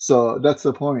 So that's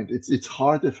the point. It's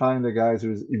hard to find the guys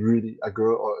who's really a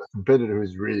girl or a competitor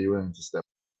who's really willing to step.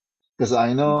 Because I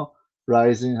Mm. know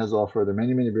Rising has offered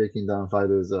many breaking down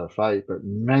fighters a fight, but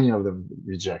many of them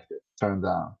rejected, turned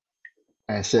down,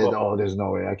 and said, Well, "Oh, there's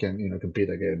no way I can, compete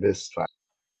against this fight."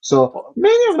 So well,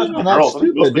 many of them especially are the not girls. I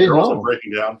think most stupid. of the They girls on know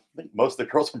Breaking Down. I think most of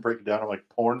the girls on Breaking Down are like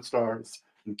porn stars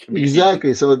and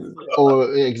exactly. comedians. So,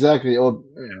 or exactly, or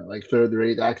like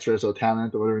third-rate actress or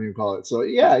talent or whatever you call it. So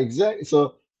Yeah, yeah, exactly.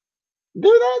 So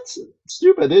they're not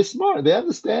stupid. They're smart. They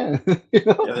understand.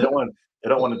 yeah. They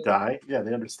don't want to die. Yeah,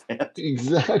 they understand.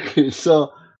 Exactly.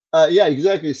 So, yeah,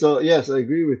 exactly. So, yes, I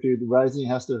agree with you. The Rising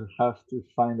have to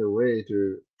find a way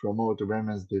to promote the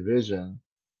women's division.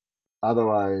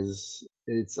 Otherwise,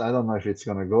 I don't know if it's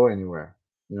gonna go anywhere.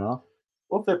 You know?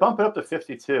 Well, if they bump it up to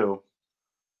 52,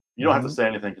 you don't have to hmm say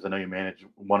anything because I know you manage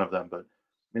one of them. But I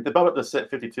mean, if they bump it up to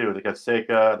 52. They got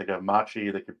Seika, they got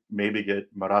Machi, they could maybe get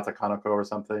Marata Kaneko or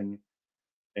something,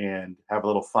 and have a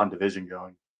little fun division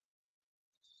going.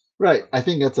 Right. I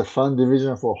think that's a fun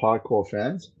division for hardcore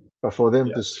fans, but for them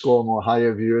Yeah, to score more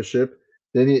higher viewership,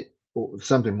 they need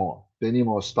something more. They need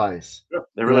more spice. yeah.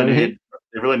 You know what I mean?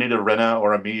 They really need a Rena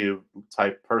or a Miyu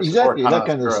type person or a Exactly, that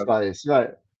kind of Tanahasura. spice, right?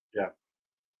 Yeah,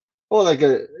 Or like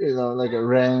a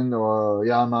Ren or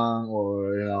Yaman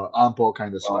or Ampo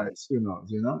kind of well, spice. Who knows?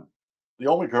 the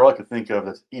only girl I could think of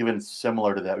that's even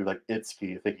similar to that would be like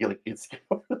Itsuki. If they could get like Itsuki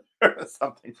over there or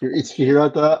something. It's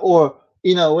Hirata or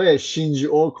in a way Shinji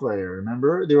Oakley.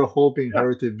 Remember, they were hoping Yeah.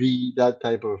 her to be that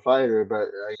type of fighter, but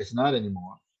I guess not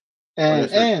anymore. Well, I And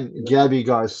guess you're and Gabby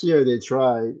Garcia, they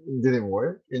tried, it didn't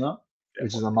work. yeah,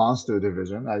 Which is a monster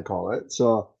division, I call it.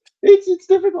 So it's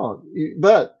difficult,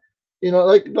 but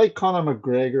like Conor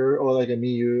McGregor or like a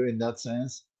Miyuu in that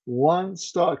sense, one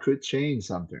star could change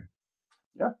something.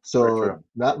 Yeah, very true. So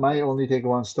that might only take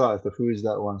one star. So who is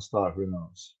that one star? Who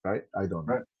knows, right? I don't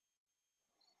know. Right.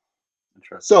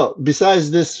 Interesting. So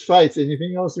besides this fight,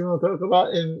 anything else you want to talk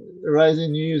about in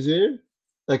Rising New Year's Eve?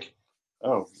 Like,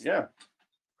 Oh yeah,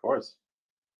 of course.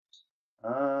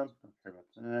 Okay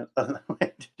about that.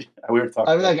 We were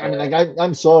talking about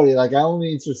I'm sorry. Like, I'm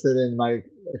only interested in my Do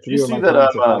you few of see my that?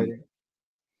 opponents are fighting.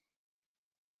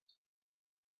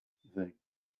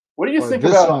 What do you Or think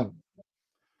this about one.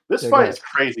 this Yeah, go fight? Is ahead.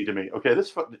 crazy to me. Okay,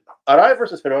 this fight, Arai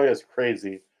versus Hiroya is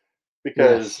crazy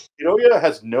because Yes. Hiroya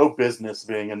has no business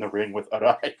being in the ring with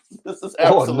Arai. This is Oh,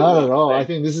 not absolutely at all. I insane.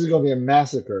 think this is going to be a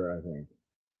massacre. I think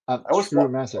a I was true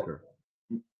massacre.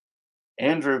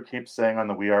 Andrew keeps saying on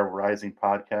the We Are Rising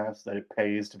podcast that it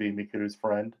pays to be Mikuru's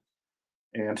friend,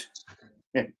 and,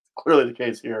 and clearly the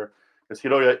case here because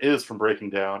Hiroya is from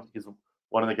Breaking Down. He's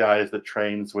one of the guys that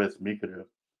trains with Mikuru,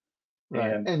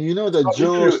 Right. and And you know I that saw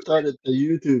Joe Mikuru. started the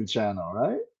YouTube channel,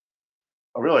 right?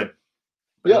 Oh, really? I did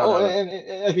Yeah. not Oh, know that.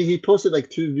 and I think he posted like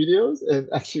two videos, and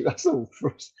actually, that's the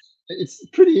first. It's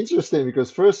pretty interesting because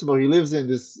first of all, he lives in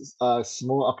this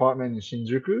small apartment in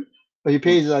Shinjuku, but he Hmm,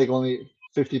 pays like only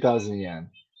 50,000 yen,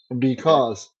 and okay.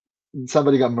 because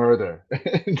somebody got murdered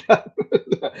in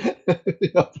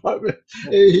the apartment,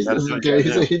 Yeah, he got to do doesn't what you care.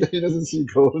 got to do. He doesn't see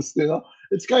ghosts.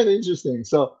 It's kind of interesting.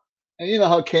 So. And you know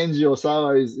how Kenji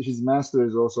Osawa is, his master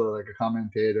is also like a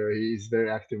commentator. He's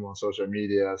very active on social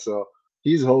media. So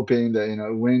he's hoping that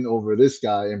win over this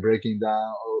guy and breaking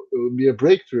down, it would be a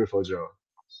breakthrough for Joe.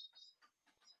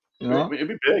 You know? It'd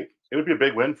be big. It would be a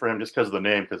big win for him just because of the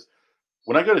name. Because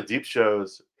when I go to deep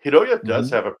shows, Hiroya does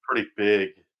Hmm. have a pretty big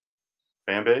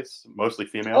fan base, mostly Oh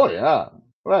female. yeah,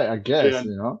 right. I guess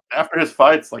And after his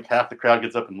fights, like half the crowd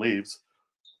gets up and leaves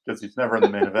because he's never in the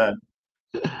main event.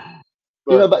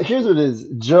 But But here's what it is: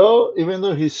 Joe, even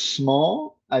though he's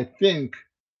small, I think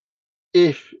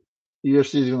if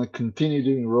UFC is going to continue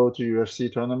doing Road to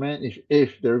UFC tournament,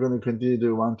 if they're going to continue to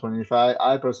do 125,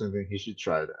 I personally think he should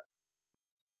try that.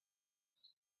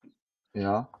 You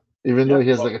know, even though yeah, he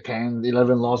has well, like a 10,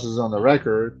 11 losses on the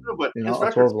record, no, but his or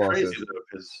record's 12 crazy losses, though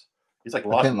because he's like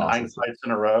or lost 10 nine losses. fights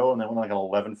in a row and then went on like an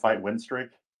 11 fight win streak.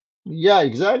 Yeah,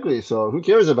 exactly. So who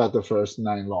cares about the first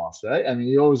nine loss, right? I mean,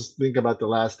 you always think about the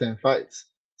last 10 fights.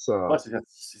 Plus, So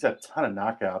he's had a ton of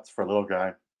knockouts for a little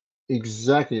guy.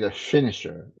 exactly the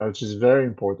finisher, which is very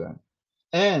important.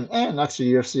 And actually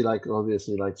UFC like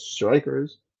obviously like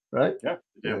strikers, right? Yeah,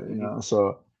 they do.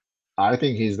 So I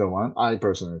think he's the one. I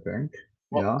personally think, you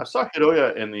Well, I know. saw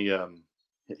Hiroya in the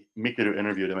Mikuru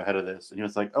interviewed him ahead of this, and he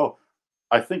was like, "Oh,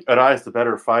 I think Arai is the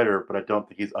better fighter, but I don't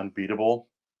think he's unbeatable."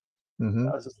 Hmm.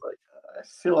 I was just like, I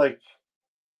feel like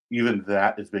even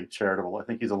that is being charitable. I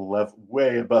think he's a level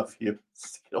way above you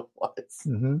skill wise.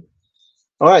 Hmm.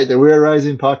 All right, the We're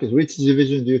Rising pockets. Which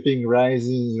division do you think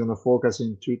Rising is going to focus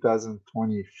in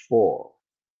 2024?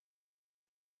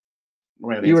 I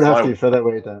mean, I think You it's would have to flyweight. be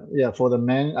featherweight. Yeah, for the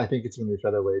men, I think it's going to be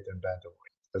featherweight and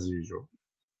bantamweight as usual.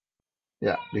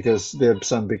 Yeah, because there are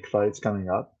some big fights coming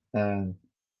up, and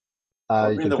Well, I I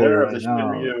mean, can the tell you winner of right the now,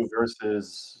 Shinryu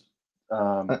versus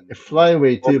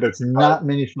flyweight too, but it's 455. not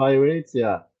many flyweights.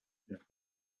 Yeah. Yeah.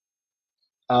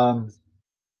 Um.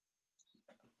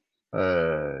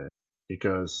 Uh.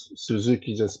 Because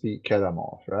Suzuki just beat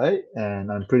Keramov, right?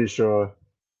 And I'm pretty sure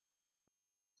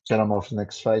Keramov's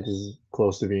next fight is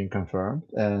close to being confirmed,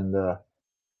 and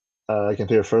I can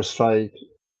tell you first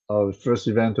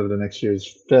event of the next year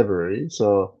is February.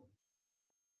 So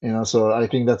so I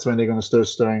think that's when they're going to start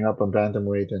stirring up on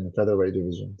bantamweight and featherweight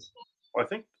divisions. Well, I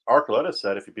think Arcoletta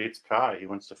said if he beats Kai, he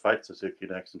wants to fight Suzuki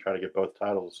next and try to get both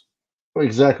titles. Well,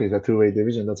 exactly, the two-weight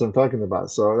division. That's what I'm talking about.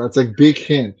 So that's a big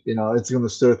hint. It's going to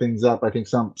stir things up. I think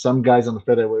some guys on the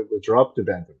featherweight will drop to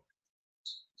bantamweight.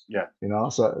 Yeah.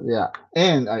 So yeah.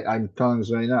 And I'm telling you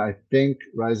this right now. I think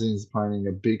Rising is planning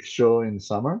a big show in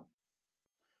summer,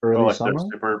 Oh, early like their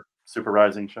summer, super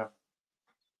rising show.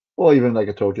 or even like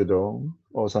a Tokyo Dome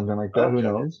or something like that. Who Okay.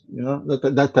 knows?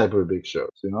 That type of big shows.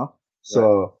 Right.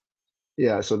 So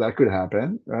yeah, so that could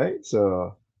happen, right?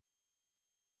 So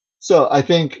I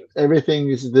think everything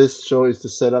is this show is to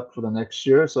set up for the next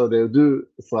year. So they'll do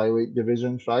flyweight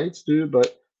division fights too,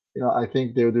 but I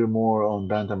think they'll do more on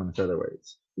bantam and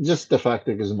featherweights. Just the fact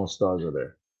that there's more stars are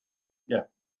there, Yeah.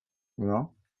 you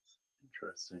know.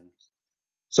 Interesting.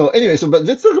 So anyway, but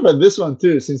let's talk about this one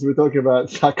too, since we're talking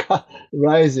about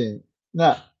Rising.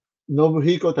 Now,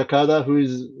 Nobuhiko Takada, who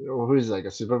is like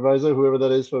a supervisor, whoever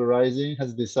that is for Rising, has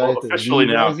Well, decided to officially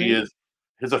leave now he Rising. is.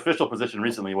 His official position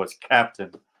recently was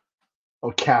captain.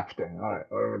 Oh, captain. All right,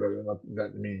 or whatever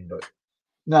that means. But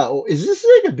now, is this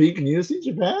like a big news in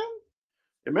Japan?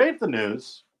 It made the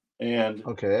news, And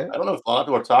Okay. I don't know if a lot of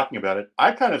people are talking about it.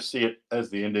 I kind of see it as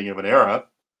the ending of an era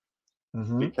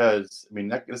Mm-hmm. because I mean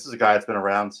this is a guy that's been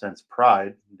around since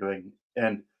Pride doing,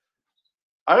 and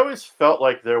I always felt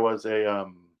like there was a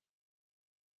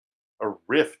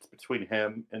rift between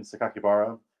him and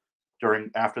Sakakibara during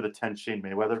after the Tenshin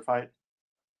Mayweather fight.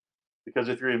 Because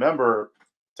if you remember,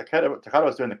 Takada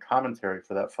was doing the commentary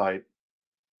for that fight,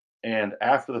 and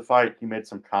after the fight, he made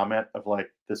some comment of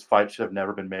like, "This fight should have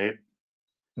never been made,"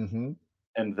 Mm-hmm.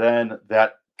 and then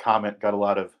that comment got a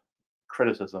lot of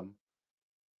criticism.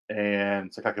 And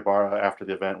Sakakibara, after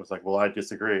the event, was like, "Well, I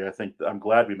disagree. I'm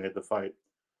glad we made the fight."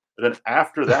 But then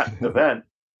after that event,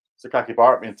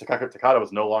 Takada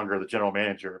was no longer the general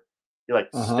manager. He like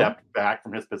Uh-huh. stepped back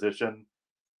from his position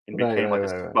and Right, became right,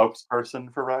 like right, a right.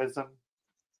 spokesperson for RIZIN,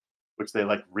 which they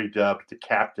like redubbed to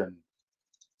captain.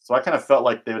 So I kind of felt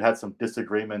like they had some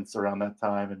disagreements around that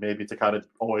time, and maybe Takada had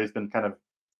always been kind of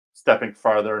stepping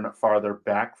farther and farther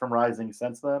back from Rising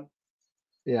since then.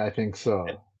 Yeah, I think And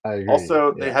so. I agree.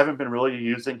 also, they Yeah. haven't been really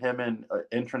using him in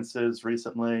entrances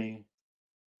recently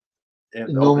in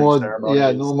the No opening more, yeah,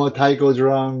 ceremonies. no more taiko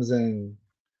drums and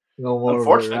no more of the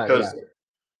Unfortunate, right, yeah. because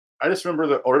I just remember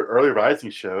the early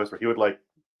Rising shows where he would like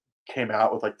came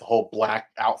out with like the whole black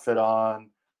outfit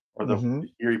on, or the Mm-hmm.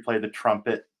 year he played the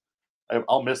trumpet.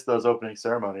 I'll miss those opening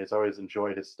ceremonies. I always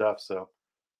enjoyed his stuff. So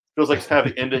feels like it's kind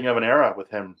of the ending of an era with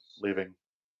him leaving.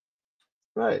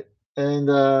 Right. And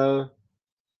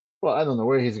well, I don't know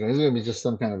where he's going. He's gonna be just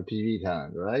some kind of TV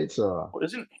talent, right? So Well,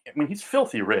 isn't I mean he's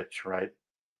filthy rich, right?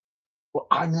 well,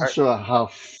 I'm not Right? sure how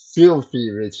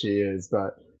filthy rich he is,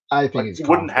 but I think Like he's he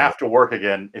wouldn't comfortable. have to work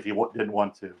again if he didn't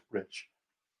want to. Rich.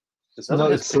 'Cause You doesn't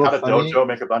know, his it's so Takata funny. Dojo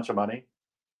make a bunch of money?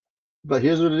 But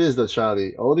here's what it is though,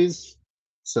 Charlie. All these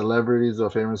celebrities or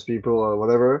famous people or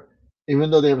whatever, even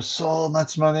though they have so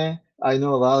much money, I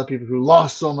know a lot of people who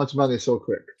lost so much money so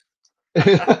quick.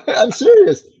 I'm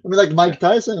serious. I mean, like Yeah. Mike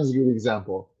Tyson is a good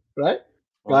example, right?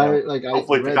 Well, Guy, yeah. like I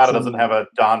Hopefully read Takata doesn't some, have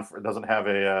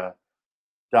a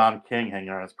Don King hanging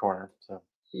around his corner. So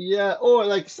yeah, or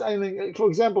like I mean, for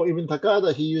example, even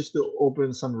Takada, he used to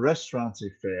open some restaurants he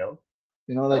failed.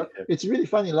 You know, like okay. it's really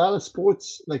funny. A lot of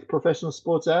sports, like professional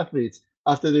sports athletes,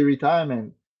 after their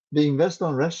retirement, they invest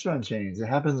on restaurant chains. It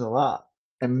happens a lot.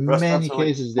 The In many restaurants are like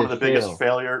cases, one they of the biggest fail.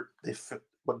 failure.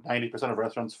 What 90% of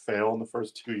restaurants fail in the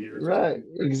first 2 years or Right,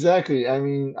 something. exactly. I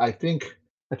mean, I think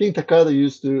Takada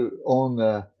used to own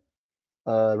a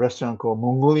restaurant called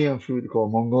Mongolian food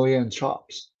called Mongolian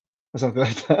Chops or something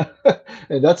like that.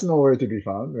 And that's nowhere to be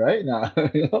found, right? Now,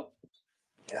 you know?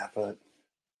 Yeah, but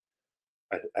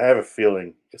I have a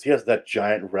feeling because he has that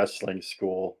giant wrestling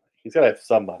school. He's got to have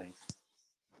some money.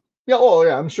 Yeah, oh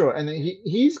yeah, I'm sure. And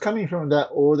he's coming from that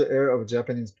old era of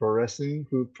Japanese pro wrestling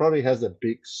who probably has the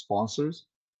big sponsors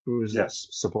who's Yeah.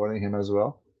 supporting him as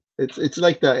well. It's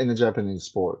like that in the Japanese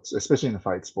sports, especially in the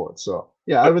fight sports. So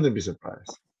yeah, I But wouldn't be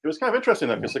surprised. it was kind of interesting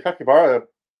though, Yeah. because Sakakibara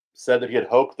said that he had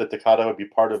hoped that Takada would be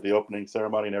part of the opening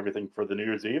ceremony and everything for the New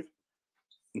Year's Eve.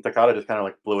 And Takada just kind of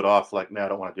like blew it off, like, no, I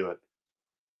don't want to do it.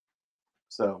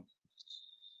 So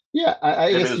Yeah,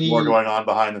 I maybe guess there's more going on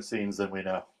behind the scenes than we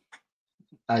know.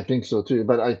 I think so too.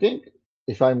 But I think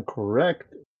if I'm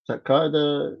correct,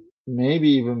 Takada maybe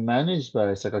even managed by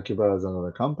Sakakibara's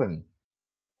another company.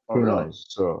 Oh, Who really? knows?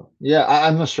 So yeah,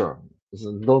 I'm not sure.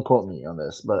 So don't quote me on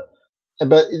this, but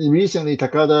recently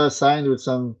Takada signed with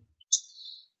some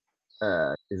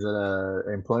is it a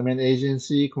employment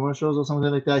agency commercials or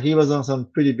something like that? He was on some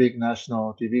pretty big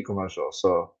national TV commercials,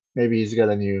 so maybe he's got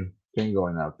a new thing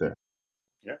going out Hmm. there.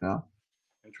 Yeah, You know?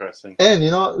 interesting. And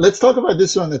let's talk about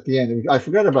this one at the end. I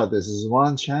forgot about this. This is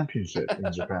one championship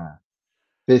in Japan.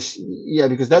 This, yeah,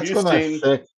 because have that's you gonna seen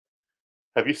affect.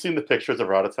 have you seen the pictures of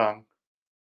Ratatang?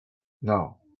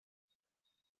 No,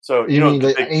 So you you know mean the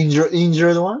the big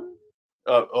injured one?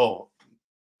 oh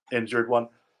injured one.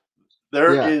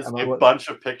 There Yeah, is about a what? bunch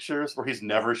of pictures where he's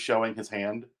never showing his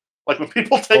hand. Like when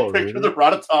people Oh, take pictures really? of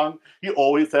Ratatang, he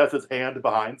always has his hand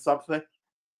behind something.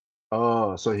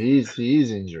 Oh, so he's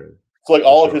injured So like for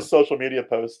all of his sure. social media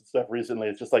posts and stuff recently,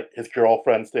 it's just like his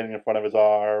girlfriend standing in front of his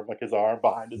arm, like his arm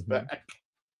behind his Mhm. back.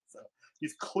 So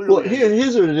he's Well, clearly injured.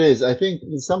 here's what it is. I think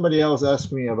somebody else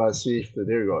asked me about see if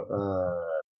there you go.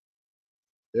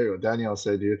 There you go. Daniel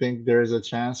said, "Do you think there is a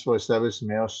chance for established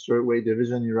male strawweight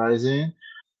division in Rising?"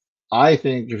 I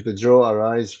think if the Joe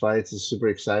Arise fights is super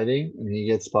exciting and he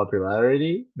gets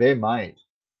popularity, they might Okay.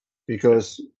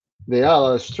 because there are a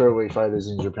lot of strawweight fighters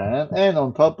in Japan, and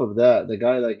on top of that, the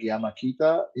guy like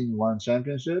Yamakita in one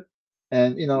championship,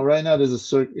 and Mhm. right now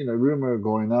there's a rumor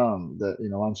going on that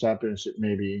one championship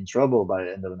may be in trouble by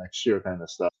the end of next year, kind of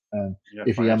stuff. And Yeah,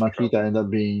 if financial Yamakita trouble. end up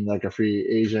being like a free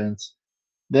agent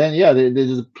then yeah,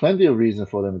 there's plenty of reason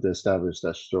for them to establish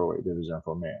that strawweight division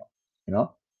for male. You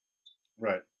know,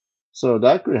 Right. so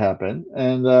that could happen.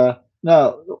 And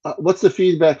now, what's the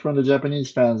feedback from the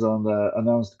Japanese fans on the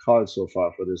announced card so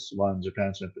far for this one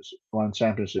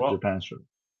championship Well, Japan show?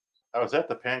 I was at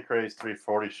the Pancrase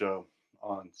 340 show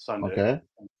on Sunday, Okay.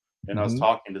 and I was Hmm.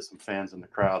 talking to some fans in the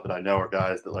crowd that I know are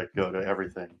guys that like go to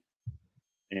everything.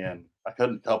 And I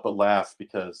couldn't help but laugh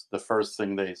because the first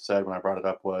thing they said when I brought it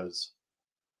up was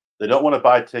they don't want to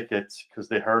buy tickets because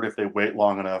they heard if they wait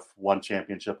long enough, one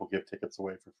championship will give tickets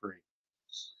away for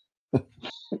free.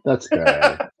 That's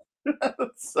bad.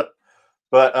 So,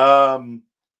 but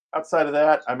outside of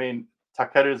that, I mean,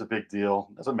 Takeru is a big deal.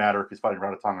 Doesn't matter if he's fighting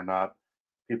Ratatong or not.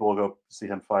 People will go see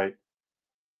him fight.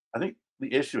 I think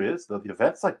the issue is though the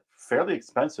event's like fairly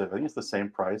expensive. I think it's the same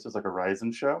price as like a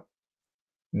RIZIN show.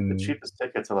 Like the Mm. cheapest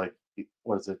tickets are like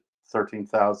what is it,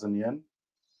 13,000 yen?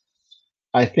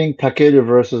 I think Takeru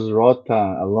versus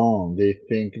Rota alone, they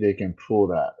think they can pull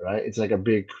that, right? It's like a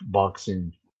big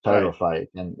boxing title Right. fight,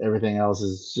 and everything else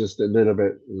is just a little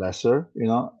bit lesser,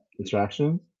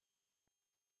 attraction.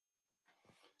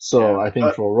 So Yeah. I think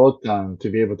But for Rotan to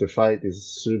be able to fight is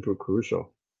super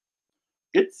crucial.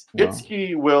 it's You know?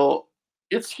 Itsuki will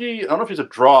Itsuki, I don't know if she's a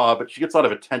draw, but she gets a lot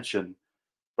of attention.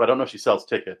 But I don't know if she sells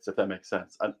tickets, if that makes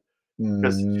sense.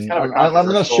 Because she's Mm, kind of a I'm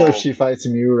not sure if controversial. she fights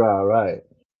Miura, right?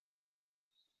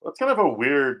 Well, it's kind of a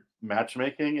weird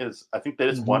matchmaking. Is I think they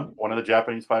just want Hmm. one of the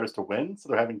Japanese fighters to win, so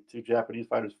they're having two Japanese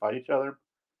fighters fight each other.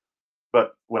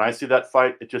 But when I see that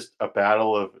fight, it's just a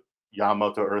battle of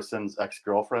Yamamoto Ursin's ex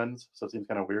girlfriends, so it seems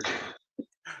kind of weird.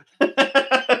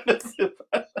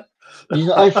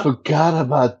 I forgot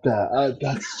about that.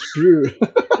 That's true.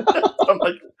 I'm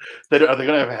like, are they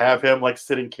gonna have him like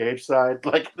sitting cage side?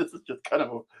 Like this is just kind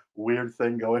of a weird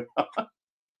thing going on.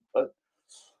 But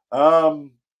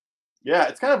yeah,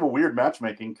 it's kind of a weird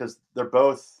matchmaking because they're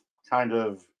both kind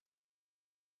of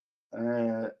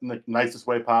in the nicest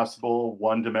way possible,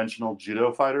 one-dimensional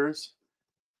judo fighters,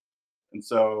 and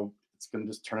so it's gonna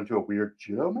just turn into a weird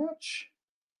judo match.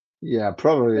 Yeah, If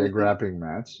probably a anything, grappling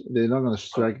match. They're not going to Uh,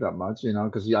 strike that much,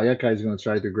 because Ayaka is going to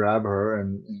try to grab her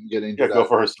and get into yeah, go that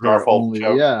for her scarf her hold only.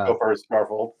 choke. Yeah, Go for her scarf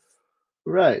hold.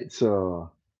 right. So,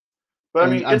 But I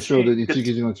and mean, I'm sure that Itsuki, Itsuki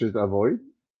is going to try to avoid.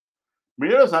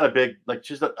 Miyo's not a big like.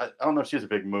 I don't know if she's a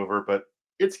big mover, but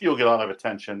Itsuki will get a lot of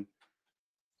attention.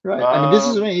 Right. I mean, this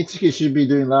is Um, when Itsuki should be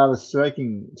doing a lot of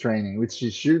striking training, which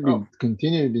she should oh, be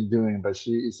continue to be doing, but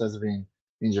she has been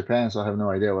in Japan, so I have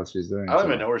no idea what she's I doing. don't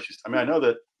even So know where she's. I mean, I know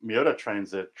that Miyota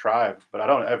trains at Tribe, but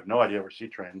I have no idea where she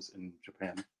trains in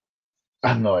Japan. I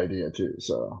have no idea too.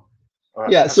 So I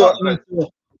yeah. think So I mean,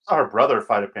 saw her brother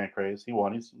fight at Pancrase. He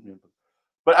won.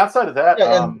 But outside of that,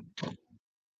 yeah, and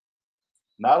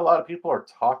not a lot of people are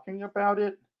talking about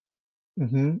it.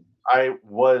 hmm I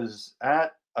was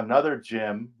at another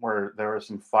gym where there were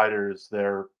some fighters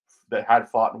there that had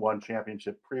fought and won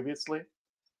championship previously,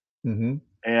 hmm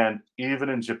and even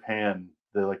in Japan,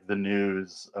 the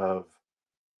news of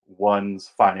one's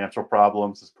financial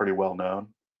problems is pretty well known,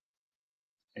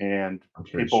 and I'm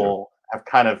pretty sure. people have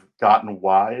kind of gotten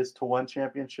wise to one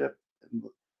championship, and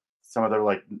some of their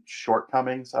like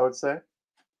shortcomings, I would say,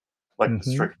 like the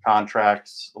Hmm. strict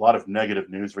contracts, a lot of negative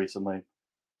news recently.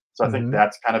 So I think Hmm.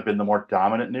 that's kind of been the more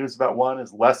dominant news about one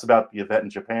is less about the event in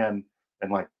Japan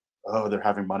and like, oh, they're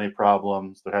having money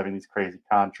problems, they're having these crazy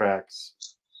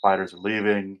contracts, fighters are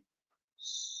leaving.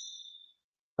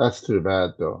 That's too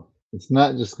bad, though. It's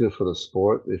not just good for the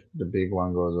sport if the big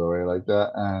one goes away like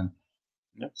that. And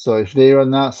Yeah. so, if they are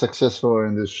not successful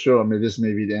in this show, I mean, this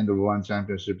may be the end of one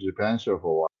championship Japan show for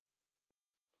a while.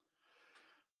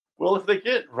 Well, if they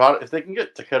can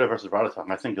get Takeda versus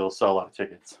Radatong, I think it'll sell a lot of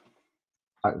tickets.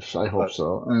 I hope But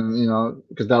so, and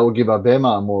because that will give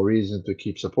Abema more reason to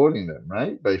keep supporting them,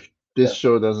 right? But if this yeah,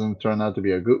 show doesn't turn out to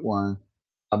be a good one,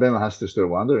 Abema has to start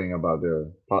wondering about their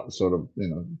sort of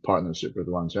partnership with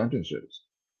one championships.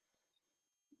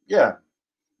 yeah.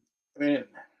 I mean,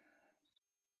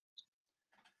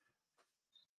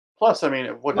 plus, I mean,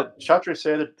 what did Chatri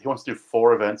say that he wants to do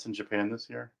 4 events in Japan this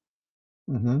year?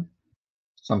 Mm-hmm.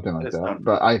 Something I like just that, don't.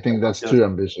 but I I think don't that's see that's, too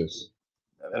ambitious.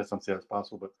 I just don't see that's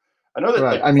possible. But I know that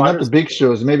Right. like I mean, not the fighters big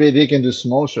shows. Maybe they can do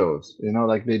small shows,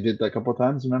 like they did a couple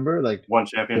times, remember? Like won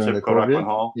during the championship Korakuen COVID.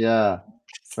 Hall. Yeah.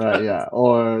 Right. Yeah.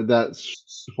 Or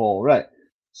that's fall. Right.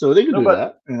 So they could No, do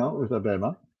but that, with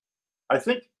Alabama. I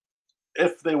think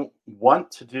if they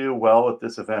want to do well at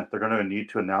this event, they're going to need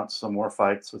to announce some more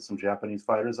fights with some Japanese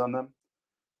fighters on them,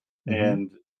 Hmm.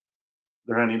 and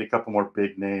they're going to need a couple more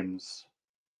big names,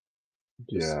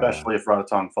 Yeah. especially if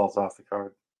Radatong falls off the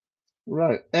card.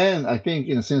 Right. And I think,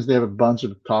 since they have a bunch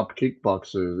of top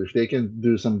kickboxers, if they can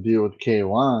do some deal with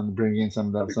K1, bring in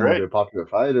That'd be some of great. their popular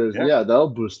fighters, Yeah, yeah, that'll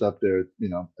boost up their,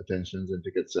 attentions and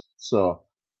ticket sales. So,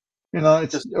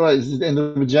 it's just well, it's the end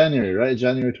of January, right?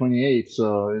 January 28th.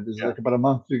 So it is yeah. like about a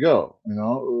month to go.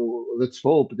 Let's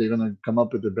hope they're gonna come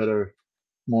up with a better,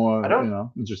 I more,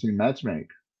 don't interesting matchmake.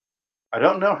 I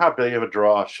don't know how big of a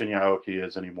draw Shinya Aoki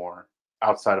is anymore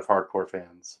outside of hardcore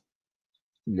fans.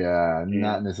 Yeah, And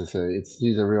not necessarily.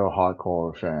 He's a real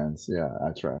hardcore fans. Yeah,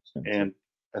 that's right. I was gonna say. and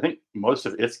I think most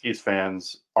of Itsuki's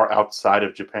fans are outside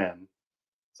of Japan.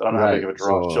 So I don't know how big Right. of a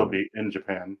draw she'll So be in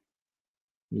Japan.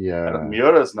 yeah.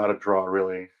 Miura's not a draw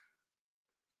really.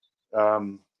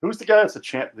 Who's the guy that's a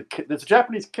champ? There's a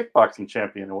Japanese kickboxing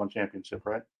champion in one championship,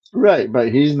 right? Right, but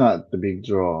he's not the big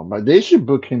draw. But they should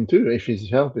book him too if he's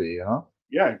healthy, you know?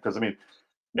 Yeah, because I mean,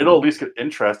 it'll at Mhm. least get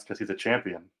interest because he's a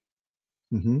champion.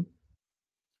 Mhm.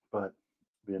 But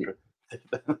be Y- interesting.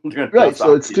 They're gonna Right, toss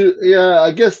so it's Aki. too, yeah,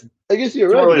 I guess you're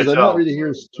Too right early because to I'm not tell. really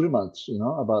hearing too much,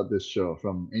 about this show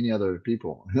from any other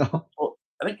people, you know? Well,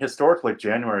 I think historically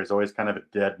January is always kind of a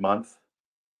dead month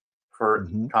for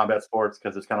Mhm. combat sports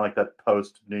because it's kind of like that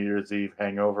post New Year's Eve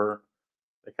hangover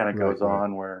that kind of Right, goes right.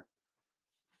 on where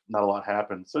not a lot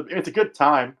happens. So it's a good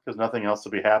time because nothing else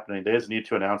will be happening. They just need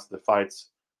to announce the fights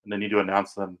and they need to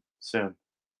announce them soon.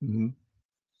 Mhm.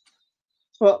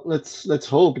 Well, let's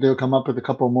hope they'll come up with a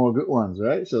couple more good ones,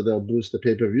 right? So they'll boost the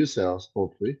pay-per-view sales,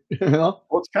 hopefully, you know?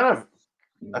 Well, it's kind of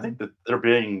I think Mhm. that they're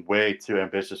being way too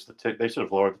ambitious. They should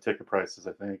have lowered the ticket prices.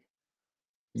 I think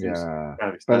seems Yeah, kind of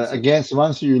but expensive. against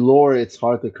once you lower, it's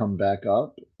hard to come back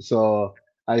up. So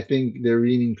I think they're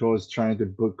leaning towards trying to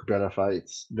book better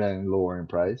fights than lowering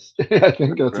price. I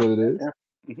think That's that's true. what it is.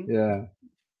 Yeah, yeah.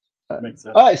 Yeah. Makes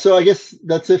All sense. right, so I guess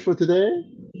that's it for today.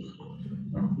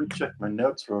 Let me check my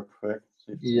notes real quick.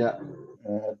 See if there's Yeah. anything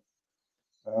to add.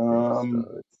 So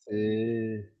let's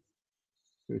see.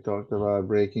 We talked about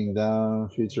breaking down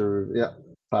future. Yeah,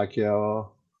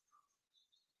 Pacquiao.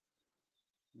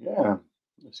 Yeah,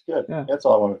 that's good. Yeah. That's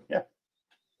all I want. Yeah,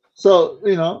 So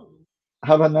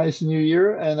have a nice New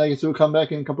Year, and I guess we'll come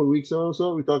back in a couple of weeks or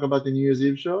so. We talk about the New Year's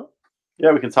Eve show.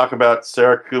 yeah. We can talk about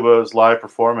Sarah Kubo's live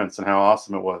performance and how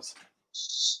awesome it was.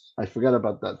 I forgot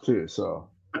about that too. So,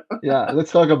 yeah,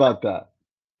 let's talk about that.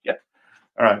 Yeah.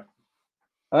 All right.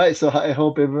 All right. So I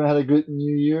hope everyone had a good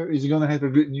New Year. Is going to have a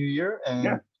good New Year,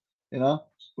 Yeah. and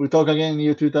we'll talk again in the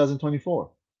year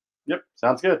 2024. Yep.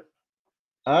 Sounds good.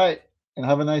 All right, and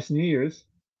have a nice New Year's.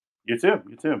 You too.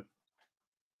 You too.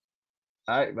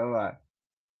 All right. Bye bye.